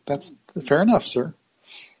 and that's fair enough, sir.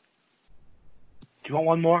 Do you want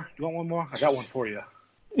one more? I got one for you.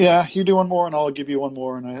 Yeah, you do one more, and I'll give you one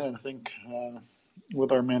more. And I think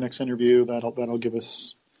with our Mannix interview, that'll give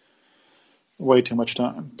us way too much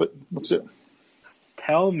time. But let's do it.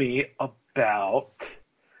 Tell me about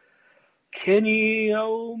Kenny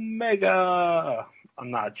Omega.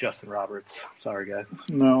 I'm not Justin Roberts. Sorry, guys.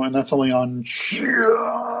 No, and that's only on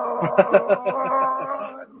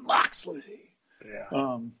Moxley.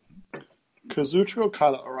 Yeah. Kazuchika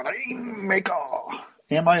Okada, Rainmaker.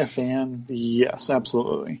 Am I a fan? Yes,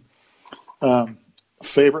 absolutely.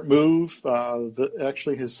 Favorite move?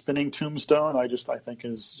 Actually, his spinning tombstone. I think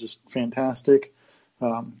is just fantastic.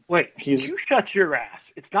 Wait, you shut your ass.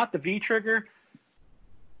 It's not the V trigger.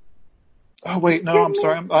 Oh wait, no, I'm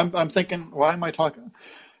sorry. I'm thinking. Why am I talking?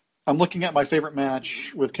 I'm looking at my favorite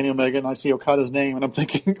match with Kenny Omega, and I see Okada's name, and I'm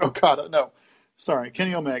thinking Okada. No, sorry,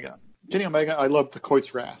 Kenny Omega. Kenny Omega. I love the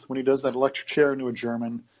Koit's Wrath when he does that electric chair into a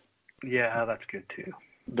German. Yeah, that's good too.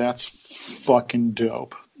 That's fucking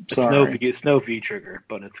dope. Sorry. It's no V trigger,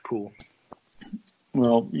 but it's cool.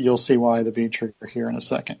 Well, you'll see why the V trigger here in a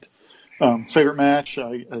second. Favorite match,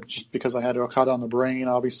 just because I had Okada on the brain,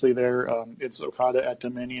 obviously there, it's Okada at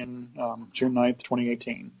Dominion, June 9th,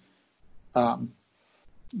 2018.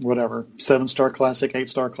 Whatever, 7-star classic,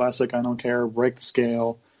 8-star classic, I don't care, break the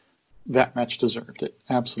scale. That match deserved it,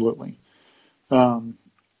 absolutely.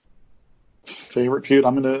 Favorite feud,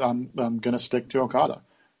 I'm gonna stick to Okada.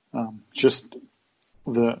 Just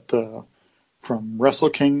the from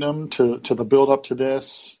Wrestle Kingdom to the build up to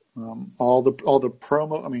this, all the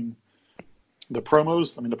promo. I mean, the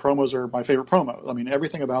promos are my favorite promo. I mean,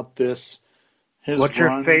 everything about this. What's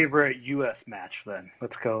your favorite U.S. match then?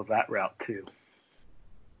 Let's go that route too.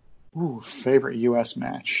 Ooh, favorite U.S.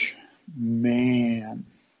 match, man.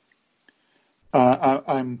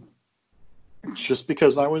 I'm just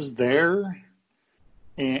because I was there.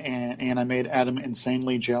 And I made Adam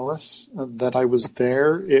insanely jealous that I was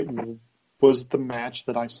there. It was the match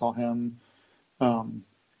that I saw him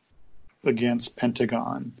against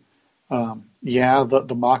Pentagon.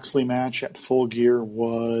 The Moxley match at Full Gear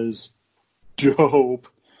was dope.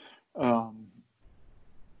 I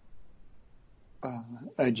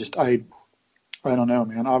don't know,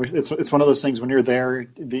 man. Obviously, it's one of those things when you're there,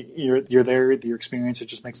 you're there. Your experience, it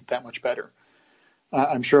just makes it that much better.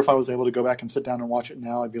 I'm sure if I was able to go back and sit down and watch it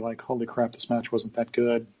now, I'd be like, holy crap, this match wasn't that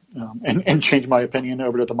good, and change my opinion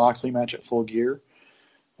over to the Moxley match at Full Gear.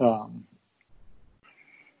 But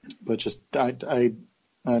just, I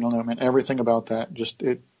don't know, man, everything about that, just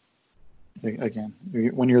again,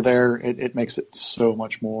 when you're there, it makes it so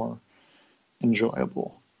much more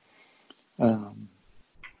enjoyable.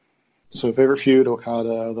 So favorite feud,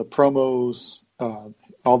 Okada, the promos,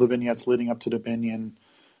 all the vignettes leading up to Dominion,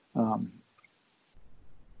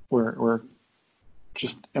 where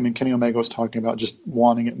just, I mean, Kenny Omega was talking about just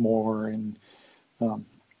wanting it more, and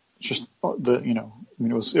just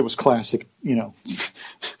it was classic,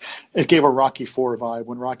 it gave a Rocky IV vibe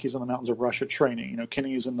when Rocky's in the mountains of Russia training,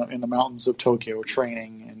 Kenny's in the mountains of Tokyo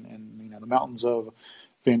training, and the mountains of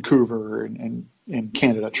Vancouver and in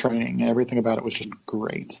Canada training, and everything about it was just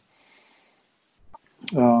great.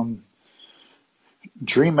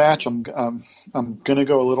 Dream match, I'm gonna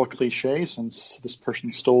go a little cliche since this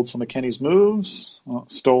person stole some of Kenny's moves. Well,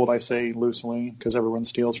 stole, I say loosely, because everyone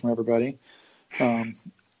steals from everybody.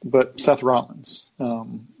 But Seth Rollins,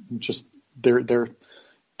 just they're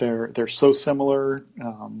so similar.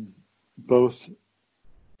 Both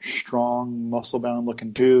strong, muscle-bound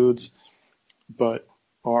looking dudes, but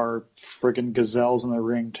are friggin' gazelles in the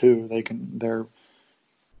ring too. They're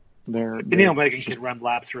Kenny Omega can run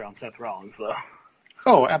laps around Seth Rollins though.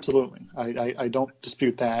 Oh, absolutely. I don't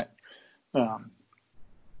dispute that.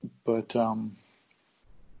 But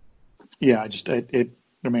yeah,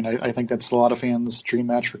 I think that's a lot of fans' dream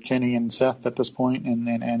match for Kenny and Seth at this point,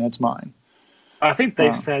 and it's mine. I think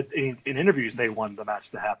they said in interviews they wanted the match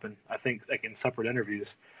to happen. I think like in separate interviews,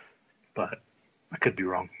 but I could be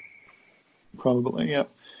wrong. Probably, yep.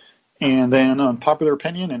 And then unpopular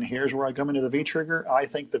opinion, and here's where I come into the V-trigger. I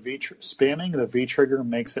think spamming the V-trigger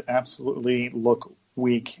makes it absolutely look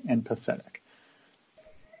weak and pathetic.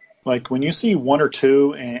 Like when you see one or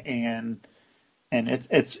two and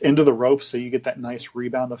it's into the ropes, so you get that nice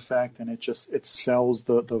rebound effect, and it sells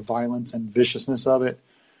the violence and viciousness of it.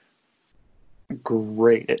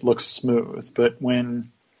 Great, it looks smooth. But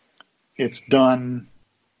when it's done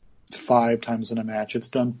 5 times in a match, it's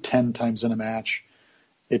done 10 times in a match,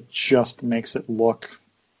 it just makes it look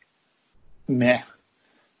meh.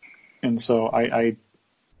 And so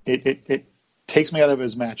it takes me out of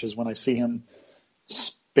his matches when I see him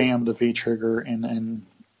spam the V trigger, and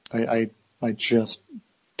I just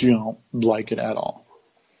don't like it at all.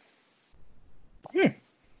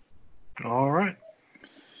 All right.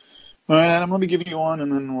 All right, Adam, let me give you one,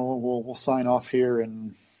 and then we'll sign off here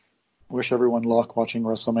and wish everyone luck watching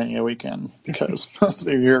WrestleMania weekend, because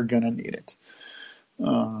you're going to need it.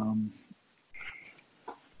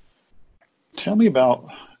 Tell me about,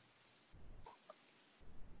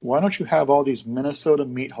 why don't you have all these Minnesota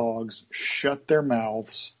meat hogs shut their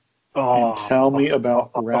mouths and tell me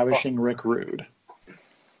about ravishing Rick Rude?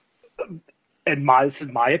 And this is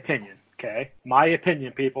my opinion, okay? My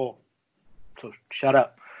opinion, people. So shut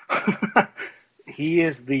up. He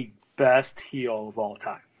is the best heel of all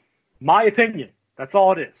time. My opinion. That's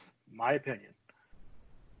all it is. My opinion.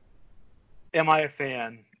 Am I a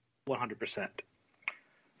fan? 100%.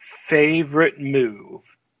 Favorite move?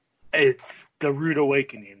 It's the Rude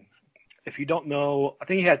Awakening. If you don't know, I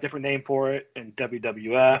think he had a different name for it in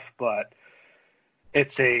WWF, but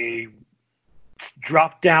it's a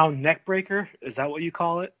drop-down neck breaker. Is that what you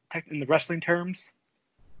call it in the wrestling terms?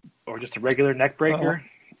 Or just a regular neck breaker?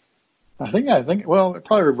 I think, well,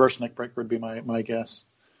 probably reverse neck breaker would be my guess.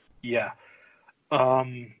 Yeah.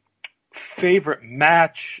 Favorite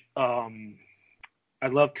match? I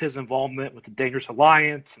loved his involvement with the Dangerous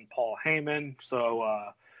Alliance and Paul Heyman.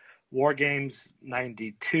 So, War Games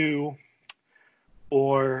 92,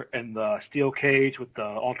 or in the Steel Cage with the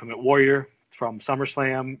Ultimate Warrior from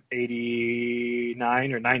SummerSlam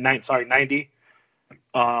 89 or 90.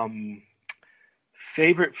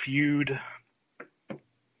 Favorite feud?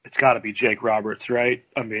 It's got to be Jake Roberts, right?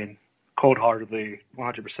 I mean, cold-heartedly,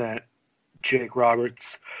 100% Jake Roberts.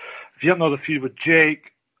 If you don't know the feud with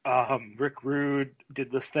Jake, Rick Rude did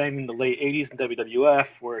this thing in the late 80s in WWF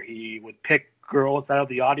where he would pick girls out of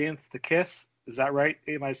the audience to kiss. Is that right?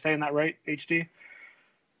 Am I saying that right, HD?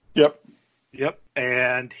 Yep.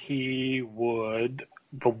 And he would,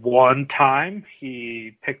 the one time,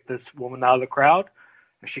 he picked this woman out of the crowd,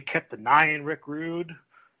 and she kept denying Rick Rude.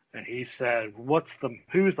 And he said,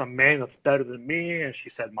 who's the man that's better than me? And she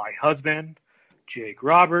said, my husband, Jake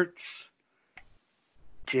Roberts.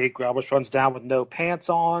 Jake Roberts runs down with no pants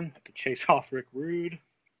on to chase off Rick Rude.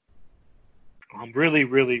 Really,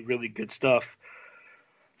 really, really good stuff.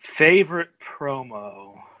 Favorite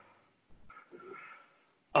promo?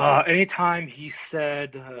 Anytime he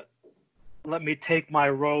said, let me take my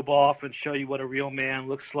robe off and show you what a real man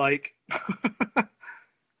looks like.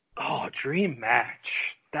 Dream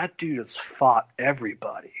match. That dude has fought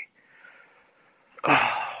everybody.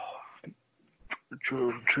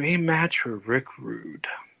 Dream match for Rick Rude.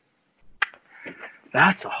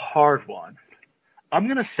 That's a hard one. I'm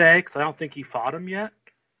going to say, because I don't think he fought him yet,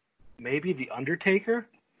 maybe The Undertaker.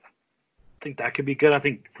 I think that could be good. I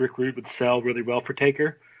think Rick Rude would sell really well for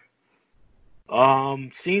Taker.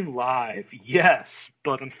 Seen live, yes,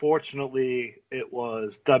 but unfortunately it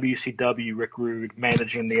was WCW Rick Rude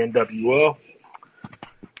managing the NWO.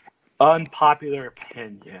 Unpopular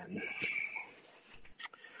opinion.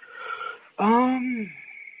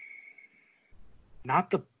 Not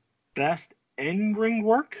the best in-ring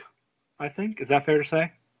work, I think. Is that fair to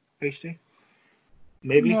say, HD?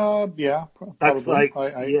 Maybe? Yeah, That's probably.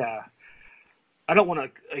 Yeah. I don't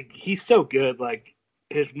want to... he's so good,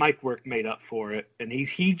 his mic work made up for it, and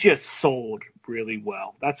he just sold really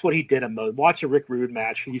well. That's what he did in most. Watch a Rick Rude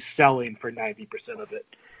match, he's selling for 90% of it.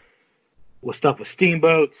 With stuff with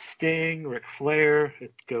Steamboat, Sting, Ric Flair,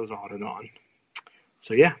 it goes on and on.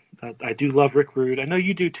 So yeah, I do love Rick Rude. I know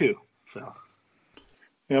you do too. So.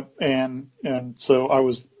 Yep, and so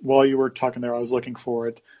while you were talking there, I was looking for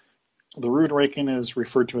it. The Rude Awakening is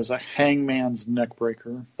referred to as a hangman's neck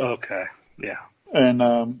breaker. Okay, yeah. And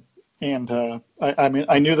I mean,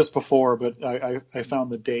 I knew this before, but I found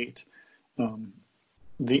the date.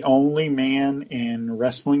 The only man in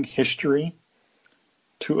wrestling history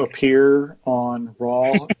to appear on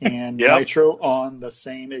Raw and Nitro on the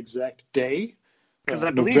same exact day. Because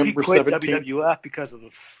I believe he quit 17th. WWF because of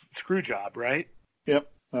the screw job, right? Yep.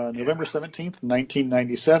 November 17th,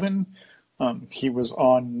 1997. He was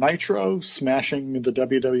on Nitro, smashing the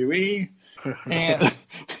WWE, and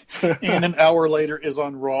an hour later is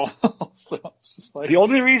on Raw. So it's just like, the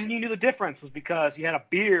only reason you knew the difference was because he had a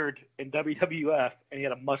beard in WWF and he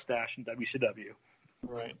had a mustache in WCW.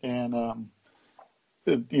 Right, and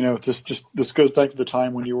this goes back to the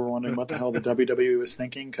time when you were wondering what the hell the WWE was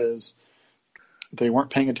thinking, because they weren't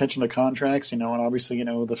paying attention to contracts, and obviously,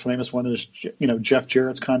 the famous one is, Jeff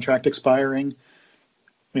Jarrett's contract expiring.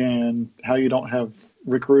 and how you don't have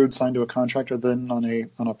Rick Rude signed to a contract then on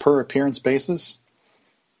a per appearance basis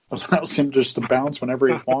allows him just to bounce whenever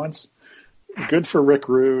he wants. Good for Rick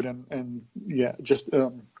Rude, and yeah, just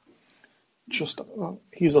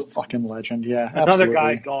he's a fucking legend. Yeah, Another absolutely.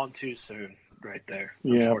 guy gone too soon, right there.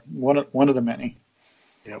 Yeah, one of the many.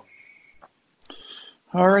 Yep.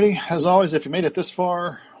 Alrighty, as always, if you made it this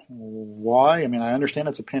far, why? I mean, I understand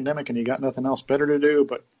it's a pandemic and you got nothing else better to do,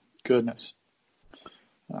 but goodness.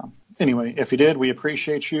 Anyway, if you did, we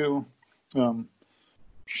appreciate you.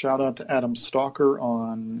 Shout out to Adam Stalker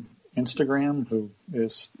on Instagram, who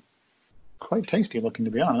is quite tasty looking,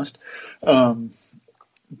 to be honest.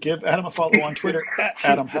 Give Adam a follow on Twitter at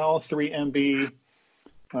AdamHal3MB.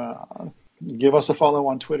 Give us a follow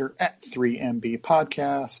on Twitter at 3MB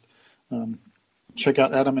Podcast. Check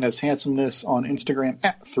out Adam and his handsomeness on Instagram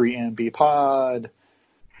at 3MB Pod.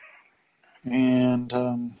 And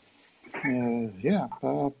I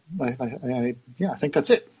think that's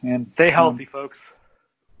it. And stay healthy, folks.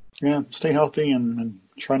 Yeah, stay healthy and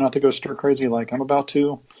try not to go stir crazy like I'm about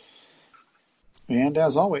to. And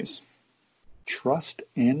as always, trust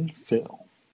in Phil.